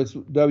level, whether it's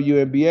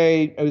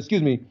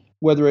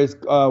whether it's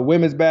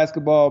women's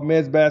basketball,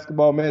 men's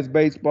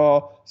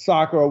baseball,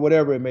 soccer, or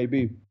whatever it may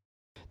be.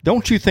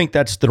 Don't you think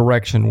that's the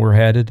direction we're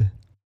headed?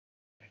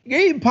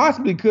 It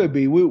possibly could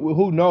be.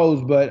 Who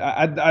knows? But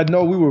I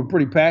know we were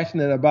pretty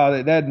passionate about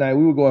it that night.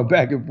 We were going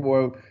back and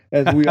forth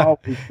as we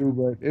always do.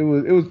 But it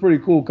was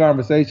pretty cool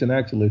conversation,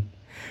 actually.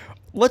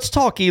 Let's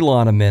talk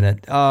Elon a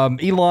minute.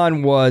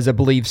 Elon was, I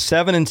believe,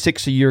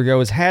 7-6 a year ago.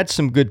 Has had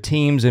some good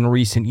teams in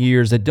recent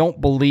years. I don't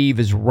believe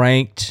is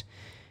ranked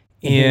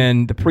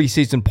in the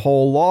preseason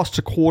poll, lost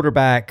a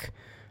quarterback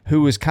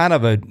who was kind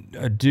of a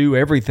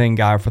do-everything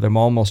guy for them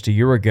almost a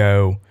year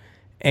ago.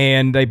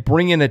 And they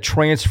bring in a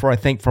transfer, I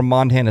think, from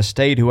Montana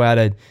State who had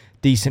a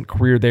decent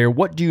career there.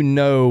 What do you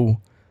know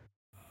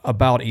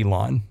about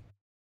Elon?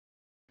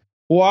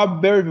 Well,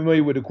 I'm very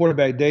familiar with the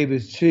quarterback,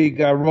 Davis Cheek.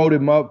 I wrote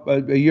him up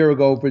a year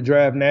ago for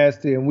Draft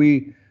Nasty, and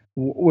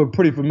we're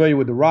pretty familiar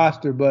with the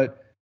roster.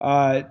 But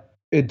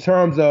in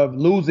terms of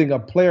losing a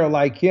player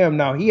like him,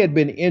 now he had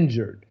been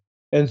injured.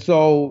 And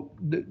so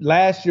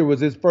last year was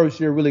his first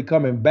year really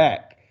coming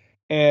back.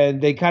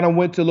 And they kind of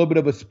went to a little bit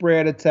of a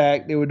spread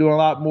attack. They were doing a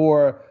lot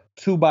more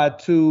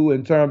 2-by-2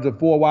 in terms of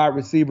 4 wide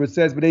receiver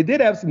sets, but they did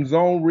have some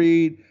zone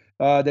read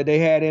that they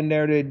had in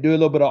there. They do a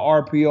little bit of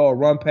RPO or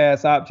run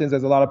pass options,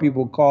 as a lot of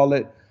people call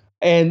it.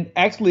 And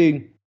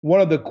actually, one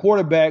of the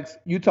quarterbacks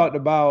you talked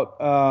about,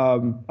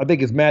 I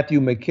think it's Matthew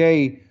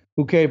McKay,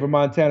 who came from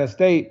Montana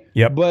State.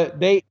 Yep. But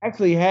they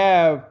actually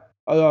have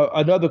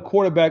another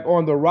quarterback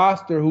on the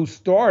roster who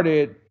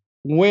started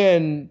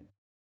when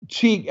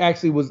Cheek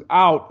actually was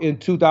out in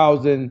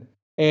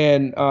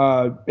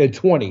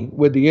 2020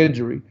 with the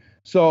injury.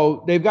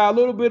 So they've got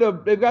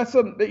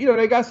some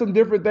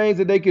different things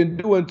that they can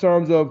do in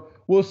terms of,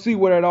 we'll see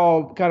where it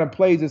all kind of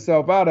plays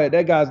itself out at.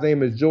 That guy's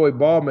name is Joey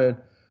Ballman.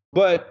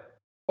 But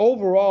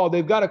overall,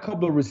 they've got a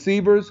couple of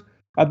receivers.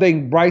 I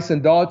think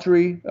Bryson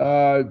Daughtry,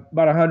 about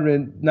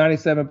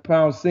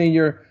 197-pound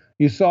senior.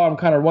 You saw him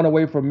kind of run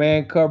away from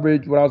man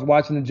coverage when I was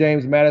watching the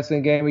James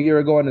Madison game a year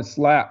ago in the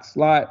slot.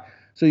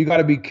 So you got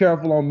to be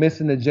careful on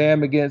missing the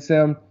jam against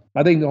him.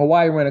 I think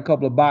Hawaii ran a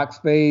couple of box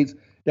fades.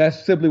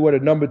 That's simply where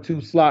the number 2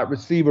 slot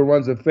receiver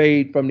runs a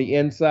fade from the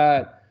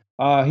inside.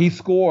 He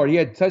scored. He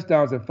had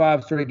touchdowns in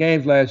 5 straight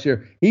games last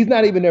year. He's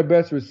not even their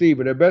best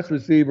receiver. Their best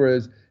receiver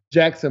is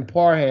Jackson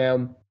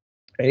Parham,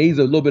 and he's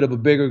a little bit of a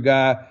bigger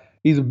guy.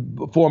 He's a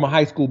former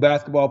high school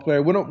basketball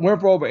player.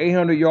 Went for over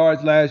 800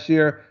 yards last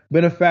year.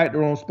 Been a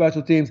factor on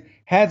special teams.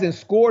 Hasn't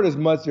scored as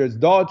much as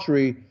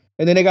Daughtry.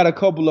 And then they got a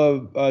couple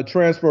of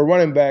transfer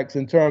running backs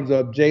in terms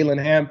of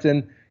Jalen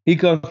Hampton. He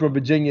comes from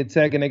Virginia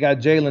Tech, and they got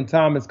Jalen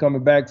Thomas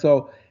coming back.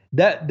 So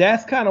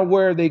that's kind of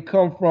where they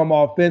come from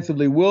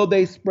offensively. Will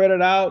they spread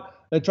it out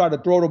and try to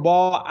throw the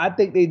ball? I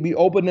think they'd be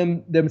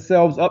opening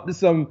themselves up to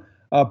some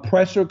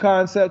pressure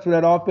concepts for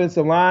that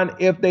offensive line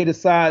if they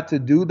decide to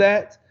do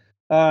that.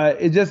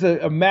 It's just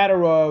a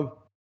matter of,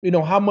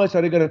 how much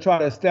are they going to try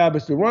to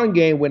establish the run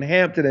game when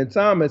Hampton and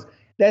Thomas?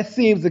 That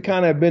seems to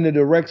kind of have been the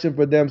direction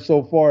for them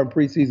so far in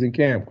preseason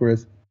camp,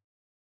 Chris.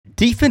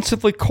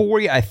 Defensively,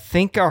 Corey, I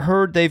think I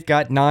heard they've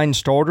got 9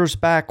 starters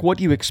back. What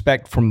do you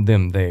expect from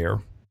them there?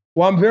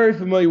 Well, I'm very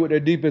familiar with their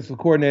defensive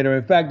coordinator.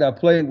 In fact, I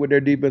played with their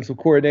defensive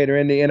coordinator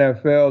in the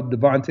NFL,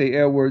 Devontae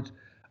Edwards.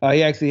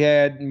 He actually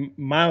had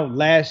my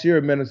last year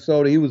in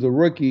Minnesota. He was a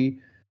rookie,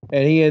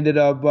 and he ended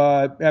up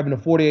having a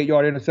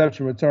 48-yard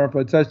interception return for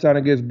a touchdown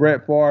against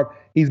Brett Favre.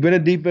 He's been a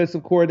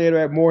defensive coordinator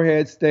at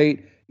Morehead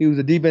State. He was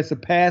a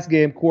defensive pass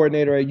game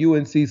coordinator at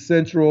UNC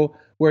Central,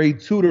 where he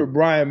tutored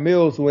Brian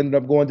Mills, who ended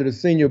up going to the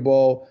Senior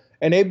Bowl.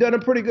 And they've done a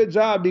pretty good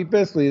job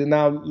defensively.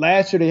 Now,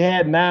 last year they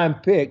had 9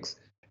 picks,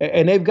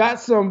 and they've got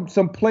some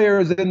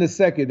players in the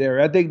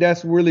secondary. I think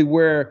that's really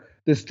where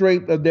the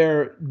strength of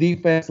their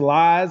defense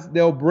lies.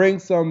 They'll bring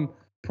some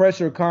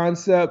pressure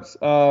concepts.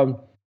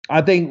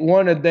 I think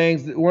one of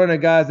the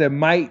guys that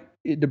might,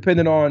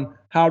 depending on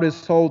how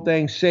this whole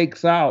thing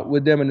shakes out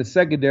with them in the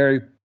secondary,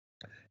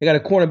 they got a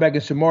cornerback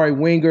in Shamari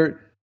Wingert.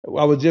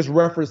 I was just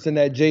referencing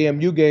that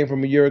JMU game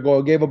from a year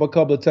ago. Gave up a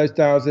couple of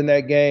touchdowns in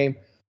that game.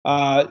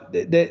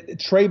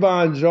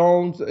 Trayvon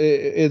Jones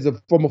is a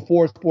former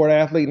 4-sport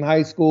athlete in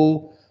high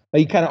school.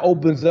 He kind of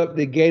opens up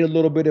the gate a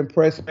little bit in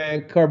press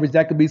man coverage.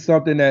 That could be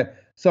something that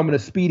some of the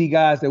speedy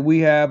guys that we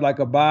have, like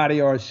a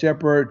Body or a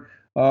Shepard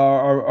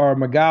or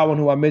McGowan,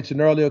 who I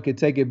mentioned earlier, could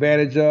take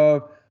advantage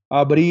of.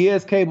 But he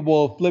is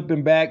capable of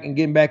flipping back and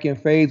getting back in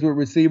phase with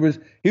receivers.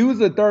 He was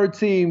a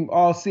 3rd-team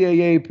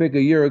All-CAA pick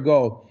a year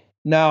ago.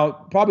 Now,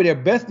 probably their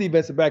best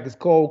defensive back is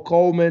Cole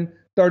Coleman,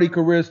 30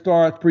 career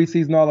starts,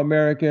 preseason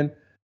All-American.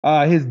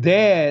 His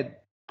dad,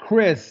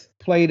 Chris,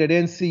 played at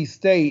NC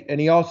State, and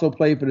he also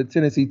played for the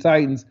Tennessee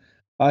Titans.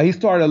 He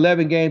started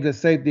 11 games at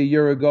safety a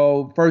year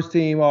ago,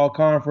 1st-team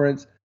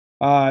All-Conference.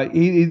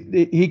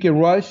 He can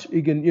rush.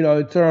 He can,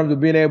 in terms of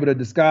being able to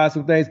disguise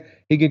some things.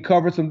 He can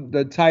cover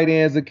the tight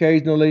ends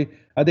occasionally.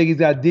 I think he's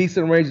got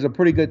decent range. He's a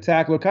pretty good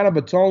tackler, kind of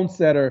a tone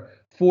setter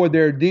for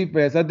their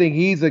defense. I think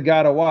he's a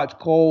guy to watch,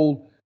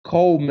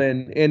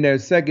 Coleman, in their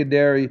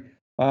secondary.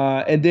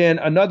 And then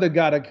another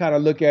guy to kind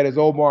of look at is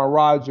Omar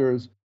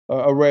Rogers,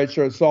 a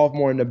redshirt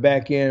sophomore in the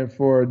back end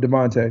for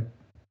Devontae.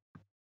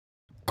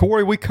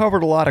 Corey, we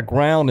covered a lot of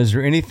ground. Is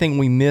there anything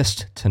we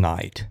missed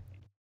tonight?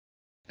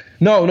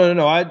 No.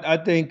 I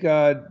think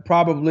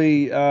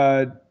probably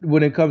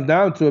when it comes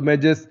down to it, man,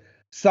 just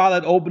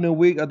solid opening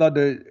week. I thought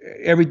that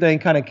everything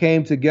kind of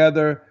came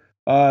together.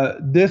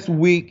 This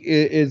week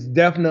is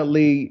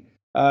definitely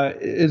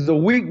is a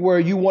week where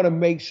you want to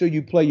make sure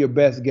you play your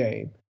best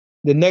game.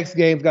 The next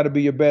game's got to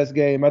be your best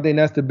game. I think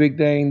that's the big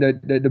thing,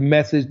 that the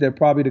message that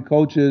probably the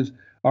coaches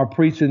are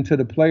preaching to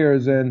the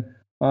players. And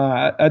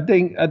I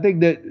think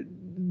that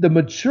the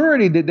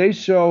maturity that they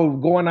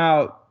showed going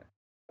out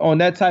on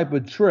that type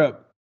of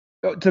trip,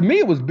 to me,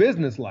 it was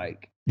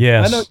businesslike.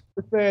 Yes. I know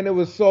you're saying it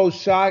was so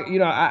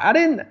shocking.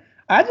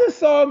 I just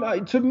saw,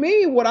 to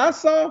me, what I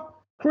saw,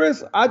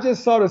 Chris, I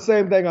just saw the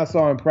same thing I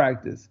saw in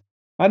practice.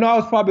 I know I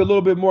was probably a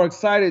little bit more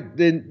excited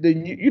than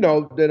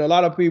a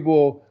lot of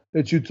people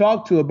that you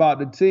talk to about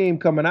the team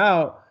coming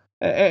out.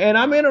 And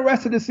I'm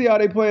interested to see how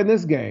they play in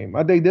this game.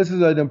 I think this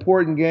is an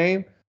important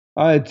game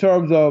in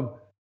terms of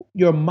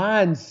your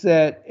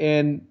mindset,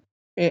 and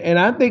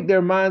I think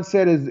their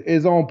mindset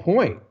is on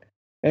point.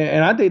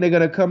 And I think they're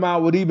going to come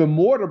out with even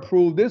more to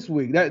prove this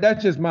week.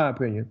 That's just my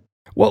opinion.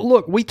 Well,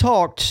 look, we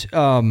talked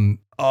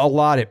a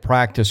lot at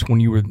practice when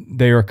you were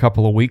there a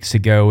couple of weeks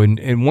ago,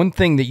 and one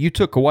thing that you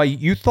took away,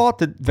 you thought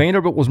that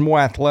Vanderbilt was more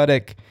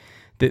athletic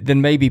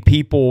than maybe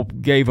people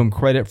gave them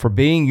credit for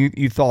being.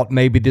 You thought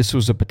maybe this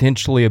was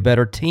potentially a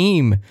better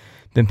team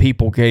than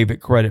people gave it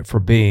credit for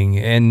being.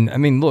 And, I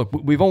mean, look,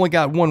 we've only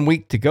got 1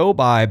 week to go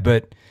by,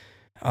 but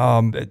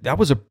that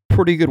was a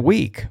pretty good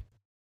week.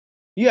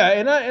 Yeah,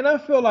 and I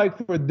feel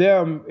like for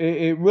them,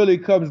 it really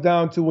comes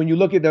down to when you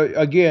look at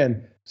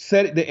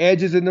set the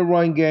edges in the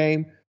run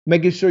game,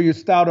 making sure you're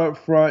stout up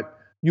front.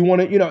 You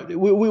want to,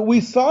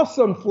 we saw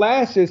some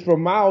flashes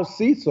from Miles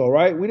Cecil,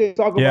 right? We didn't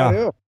talk about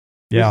him.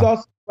 Yeah. We saw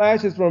some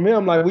flashes from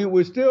him. Like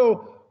we're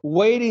still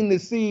waiting to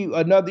see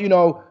another,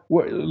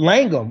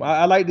 Langham.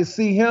 I like to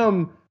see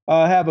him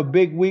have a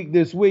big week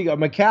this week.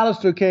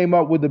 McAllister came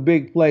up with a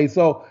big play.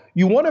 So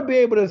you want to be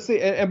able to see,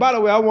 and by the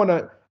way,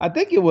 I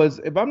think it was,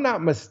 if I'm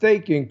not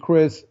mistaken,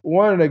 Chris,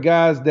 one of the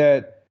guys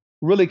that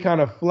really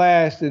kind of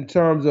flashed in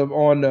terms of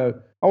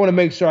I want to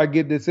make sure I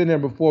get this in there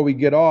before we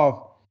get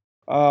off,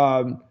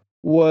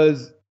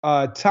 was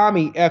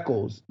Tommy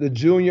Eccles, the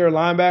junior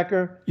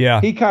linebacker.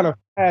 Yeah. He kind of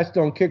flashed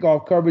on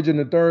kickoff coverage in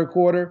the third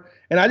quarter,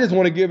 and I just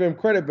want to give him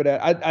credit for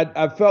that.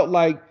 I felt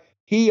like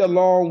he,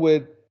 along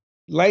with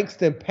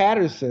Langston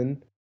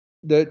Patterson,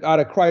 out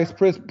of Christ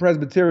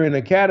Presbyterian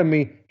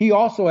Academy, he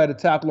also had a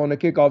tackle on the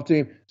kickoff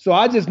team. So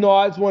I just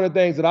know it's one of the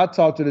things that I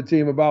talked to the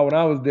team about when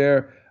I was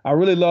there. I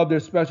really love their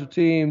special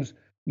teams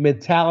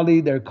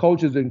mentality. Their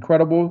coach is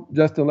incredible,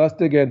 Justin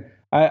Lustig, and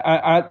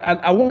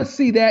I want to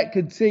see that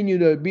continue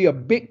to be a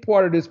big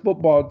part of this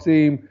football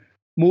team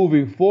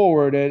moving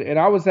forward. And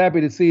I was happy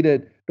to see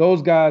that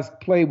those guys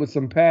played with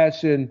some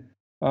passion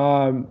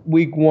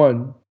week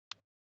one.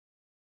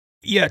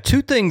 Yeah,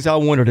 two things I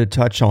wanted to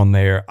touch on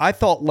there. I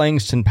thought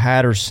Langston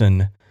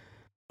Patterson,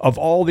 of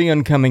all the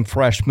incoming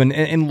freshmen,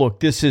 and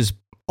look,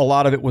 a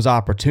lot of it was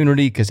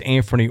opportunity because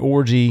Anthony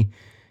Orji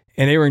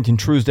and Arrington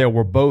Truesdale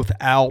were both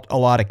out a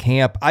lot of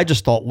camp. I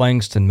just thought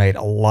Langston made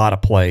a lot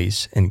of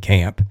plays in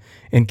camp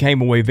and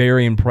came away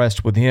very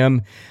impressed with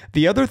him.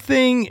 The other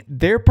thing,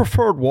 their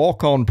preferred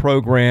walk-on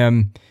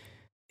program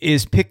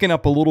is picking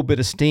up a little bit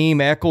of steam.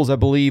 Eccles, I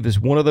believe, is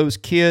one of those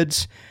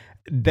kids.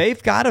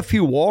 They've got a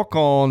few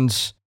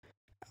walk-ons,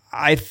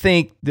 I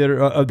think, that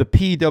are of the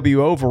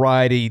PWO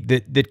variety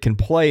that can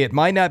play. It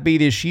might not be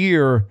this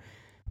year,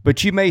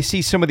 but you may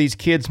see some of these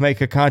kids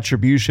make a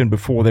contribution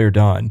before they're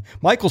done.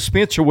 Michael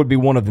Spencer would be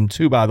one of them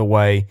too, by the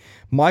way.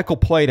 Michael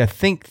played, I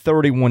think,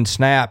 31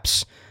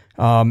 snaps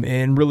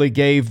and really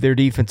gave their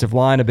defensive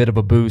line a bit of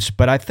a boost.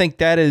 But I think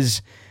that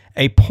is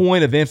a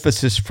point of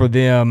emphasis for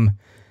them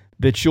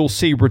that you'll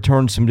see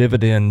return some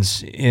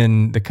dividends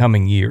in the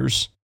coming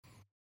years.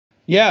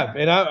 Yeah,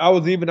 and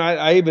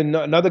I even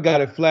another guy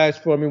that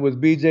flashed for me was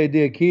B.J.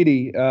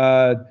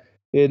 Diakite.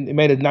 It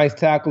made a nice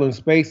tackle in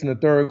space in the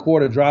third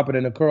quarter, dropping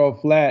in a curl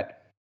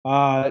flat.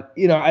 I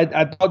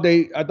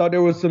thought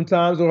there was some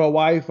times where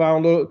Hawaii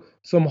found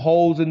some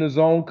holes in the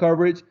zone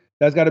coverage.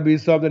 That's got to be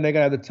something they're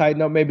gonna have to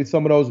tighten up. Maybe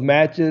some of those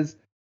matches.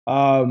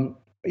 One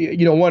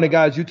of the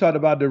guys you talked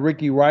about, the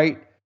Ricky Wright.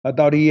 I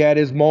thought he had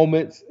his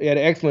moments. He had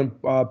an excellent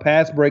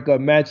pass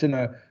breakup, matching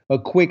a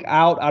quick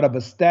out of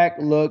a stack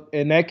look,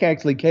 and that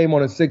actually came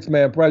on a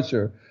six-man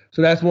pressure.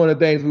 So that's one of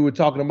the things we were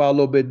talking about a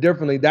little bit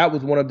differently. That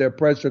was one of their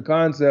pressure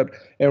concepts.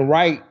 And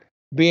Wright,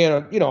 being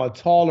a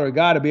taller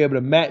guy, to be able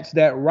to match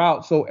that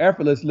route so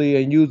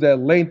effortlessly and use that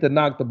length to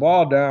knock the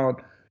ball down,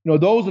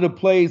 those are the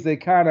plays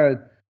that kind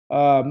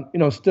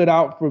of stood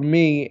out for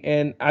me.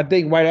 And I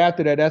think right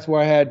after that, that's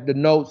where I had the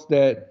notes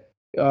that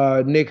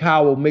Nick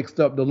Howell mixed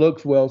up the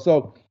looks well.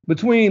 So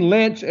between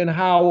Lynch and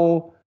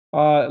Howell,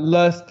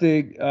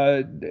 Lustig,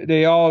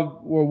 they all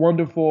were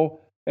wonderful.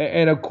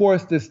 And of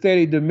course, the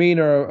steady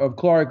demeanor of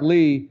Clark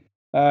Lee.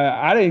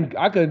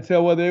 I couldn't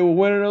tell whether they were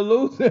winning or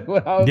losing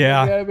when I was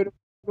having in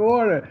the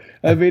order.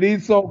 I mean,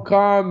 he's so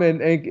calm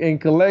and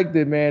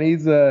collected, man.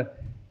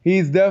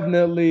 He's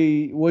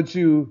definitely what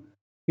you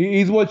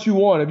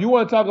want. If you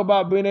want to talk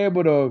about being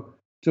able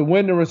to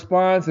win the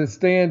response and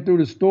stand through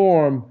the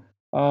storm,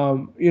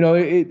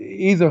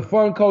 he's a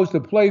fun coach to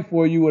play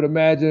for, you would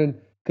imagine,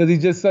 because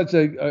he's just such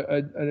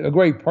a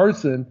great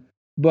person.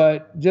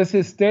 But just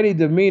his steady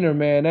demeanor,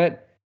 man,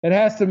 it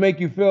has to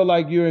make you feel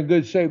like you're in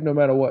good shape no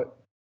matter what.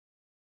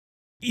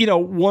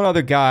 One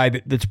other guy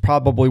that's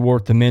probably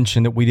worth the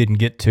mention that we didn't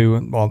get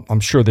to, well, I'm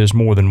sure there's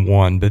more than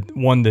one, but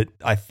one that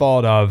I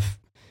thought of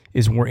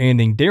is we're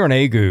ending. Darren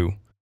Agu,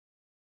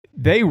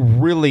 they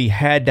really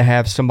had to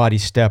have somebody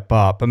step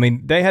up. I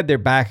mean, they had their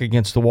back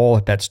against the wall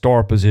at that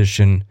star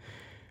position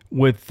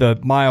with the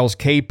Miles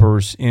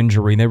Capers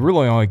injury. They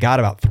really only got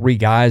about 3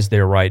 guys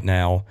there right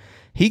now.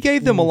 He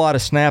gave them a lot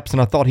of snaps,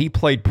 and I thought he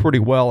played pretty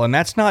well, and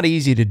that's not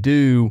easy to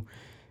do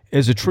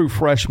as a true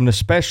freshman,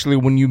 especially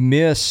when you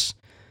miss,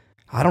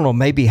 I don't know,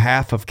 maybe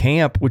half of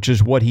camp, which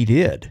is what he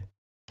did.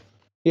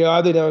 Yeah,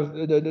 I think that was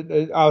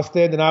an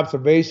outstanding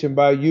observation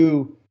by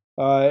you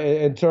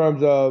in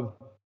terms of,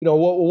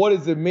 what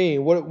does it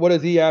mean? What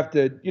does he have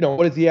to,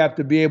 what does he have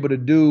to be able to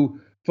do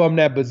from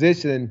that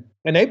position?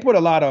 And they put a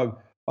lot of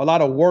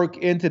work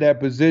into that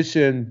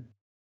position,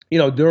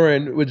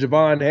 during with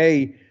Javon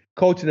Hay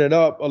coaching it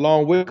up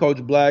along with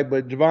Coach Black.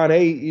 But Javon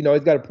Hay,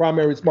 he's got a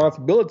primary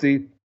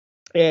responsibility,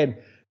 and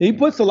he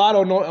puts a lot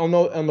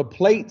on the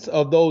plates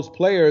of those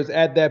players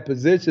at that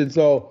position.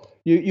 So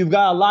you've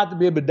got a lot to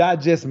be able to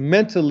digest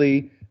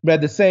mentally, but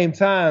at the same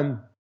time,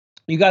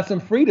 you got some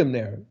freedom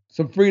there,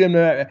 some freedom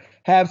to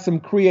have some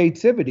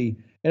creativity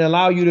and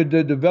allow you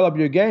to develop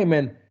your game.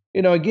 And,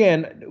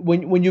 again,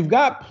 when you've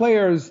got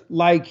players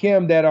like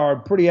him that are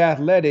pretty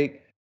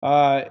athletic,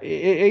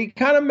 it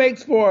kind of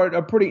makes for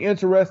a pretty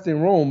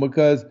interesting room,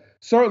 because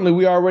certainly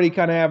we already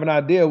kind of have an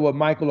idea what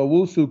Michael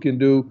Owusu can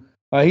do.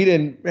 He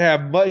didn't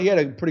have, but he had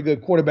a pretty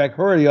good quarterback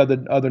hurry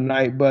the other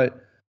night. But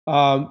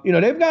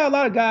they've got a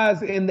lot of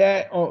guys in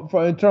that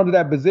in terms of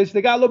that position.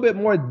 They got a little bit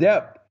more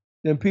depth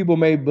than people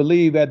may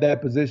believe at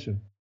that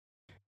position.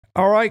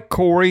 All right,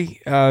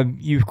 Corey,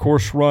 you of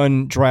course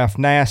run Draft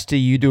Nasty.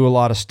 You do a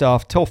lot of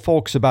stuff. Tell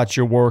folks about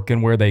your work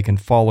and where they can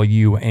follow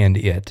you and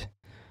it.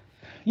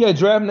 Yeah,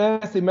 Draft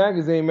Nasty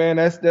magazine, man.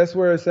 That's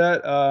where it's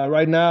at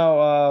right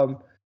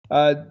now.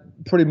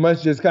 Pretty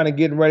much just kind of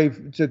getting ready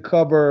to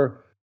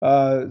cover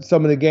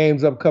some of the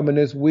games upcoming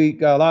this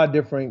week. A lot of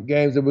different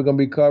games that we're going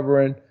to be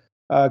covering.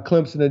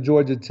 Clemson and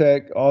Georgia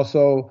Tech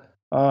also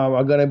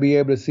are going to be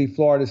able to see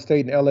Florida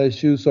State and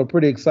LSU. So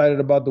pretty excited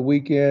about the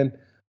weekend.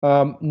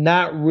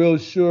 Not real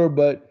sure,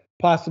 but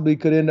possibly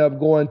could end up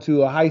going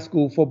to a high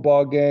school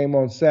football game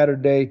on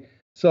Saturday.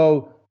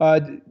 So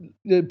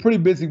pretty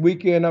busy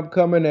weekend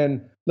upcoming,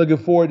 and looking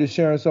forward to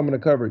sharing some of the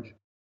coverage.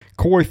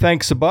 Corey,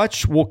 thanks a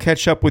bunch. We'll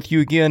catch up with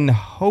you again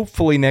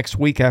hopefully next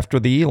week after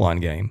the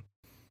Elon game.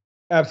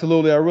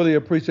 Absolutely. I really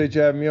appreciate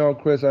you having me on,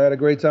 Chris. I had a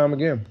great time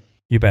again.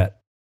 You bet.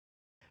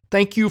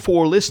 Thank you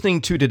for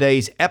listening to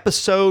today's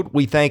episode.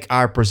 We thank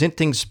our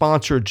presenting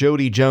sponsor,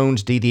 Jody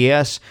Jones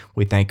DDS.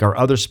 We thank our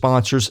other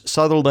sponsors,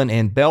 Sutherland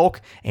and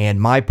Belk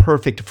and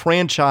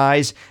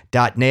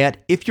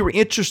MyPerfectFranchise.net. If you're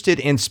interested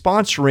in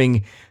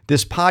sponsoring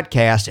this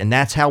podcast, and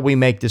that's how we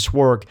make this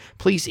work,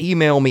 please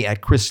email me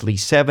at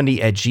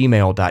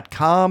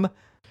chrisley70@gmail.com.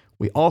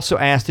 We also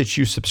ask that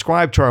you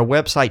subscribe to our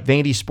website,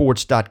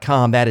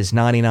 VandySports.com. That is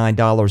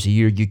 $99 a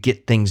year. You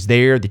get things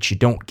there that you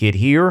don't get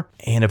here.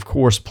 And of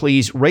course,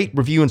 please rate,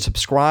 review, and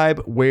subscribe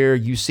where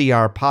you see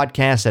our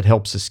podcast. That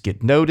helps us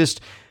get noticed.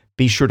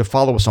 Be sure to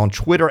follow us on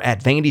Twitter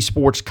at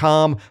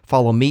VandySports.com.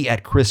 Follow me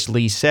at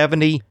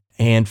ChrisLee70.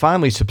 And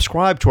finally,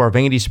 subscribe to our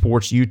Vandy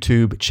Sports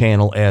YouTube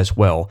channel as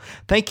well.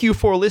 Thank you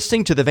for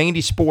listening to the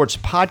Vandy Sports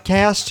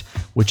Podcast,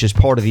 which is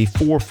part of the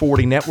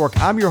 440 Network.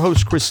 I'm your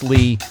host, Chris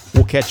Lee.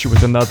 We'll catch you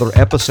with another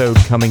episode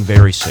coming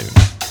very soon.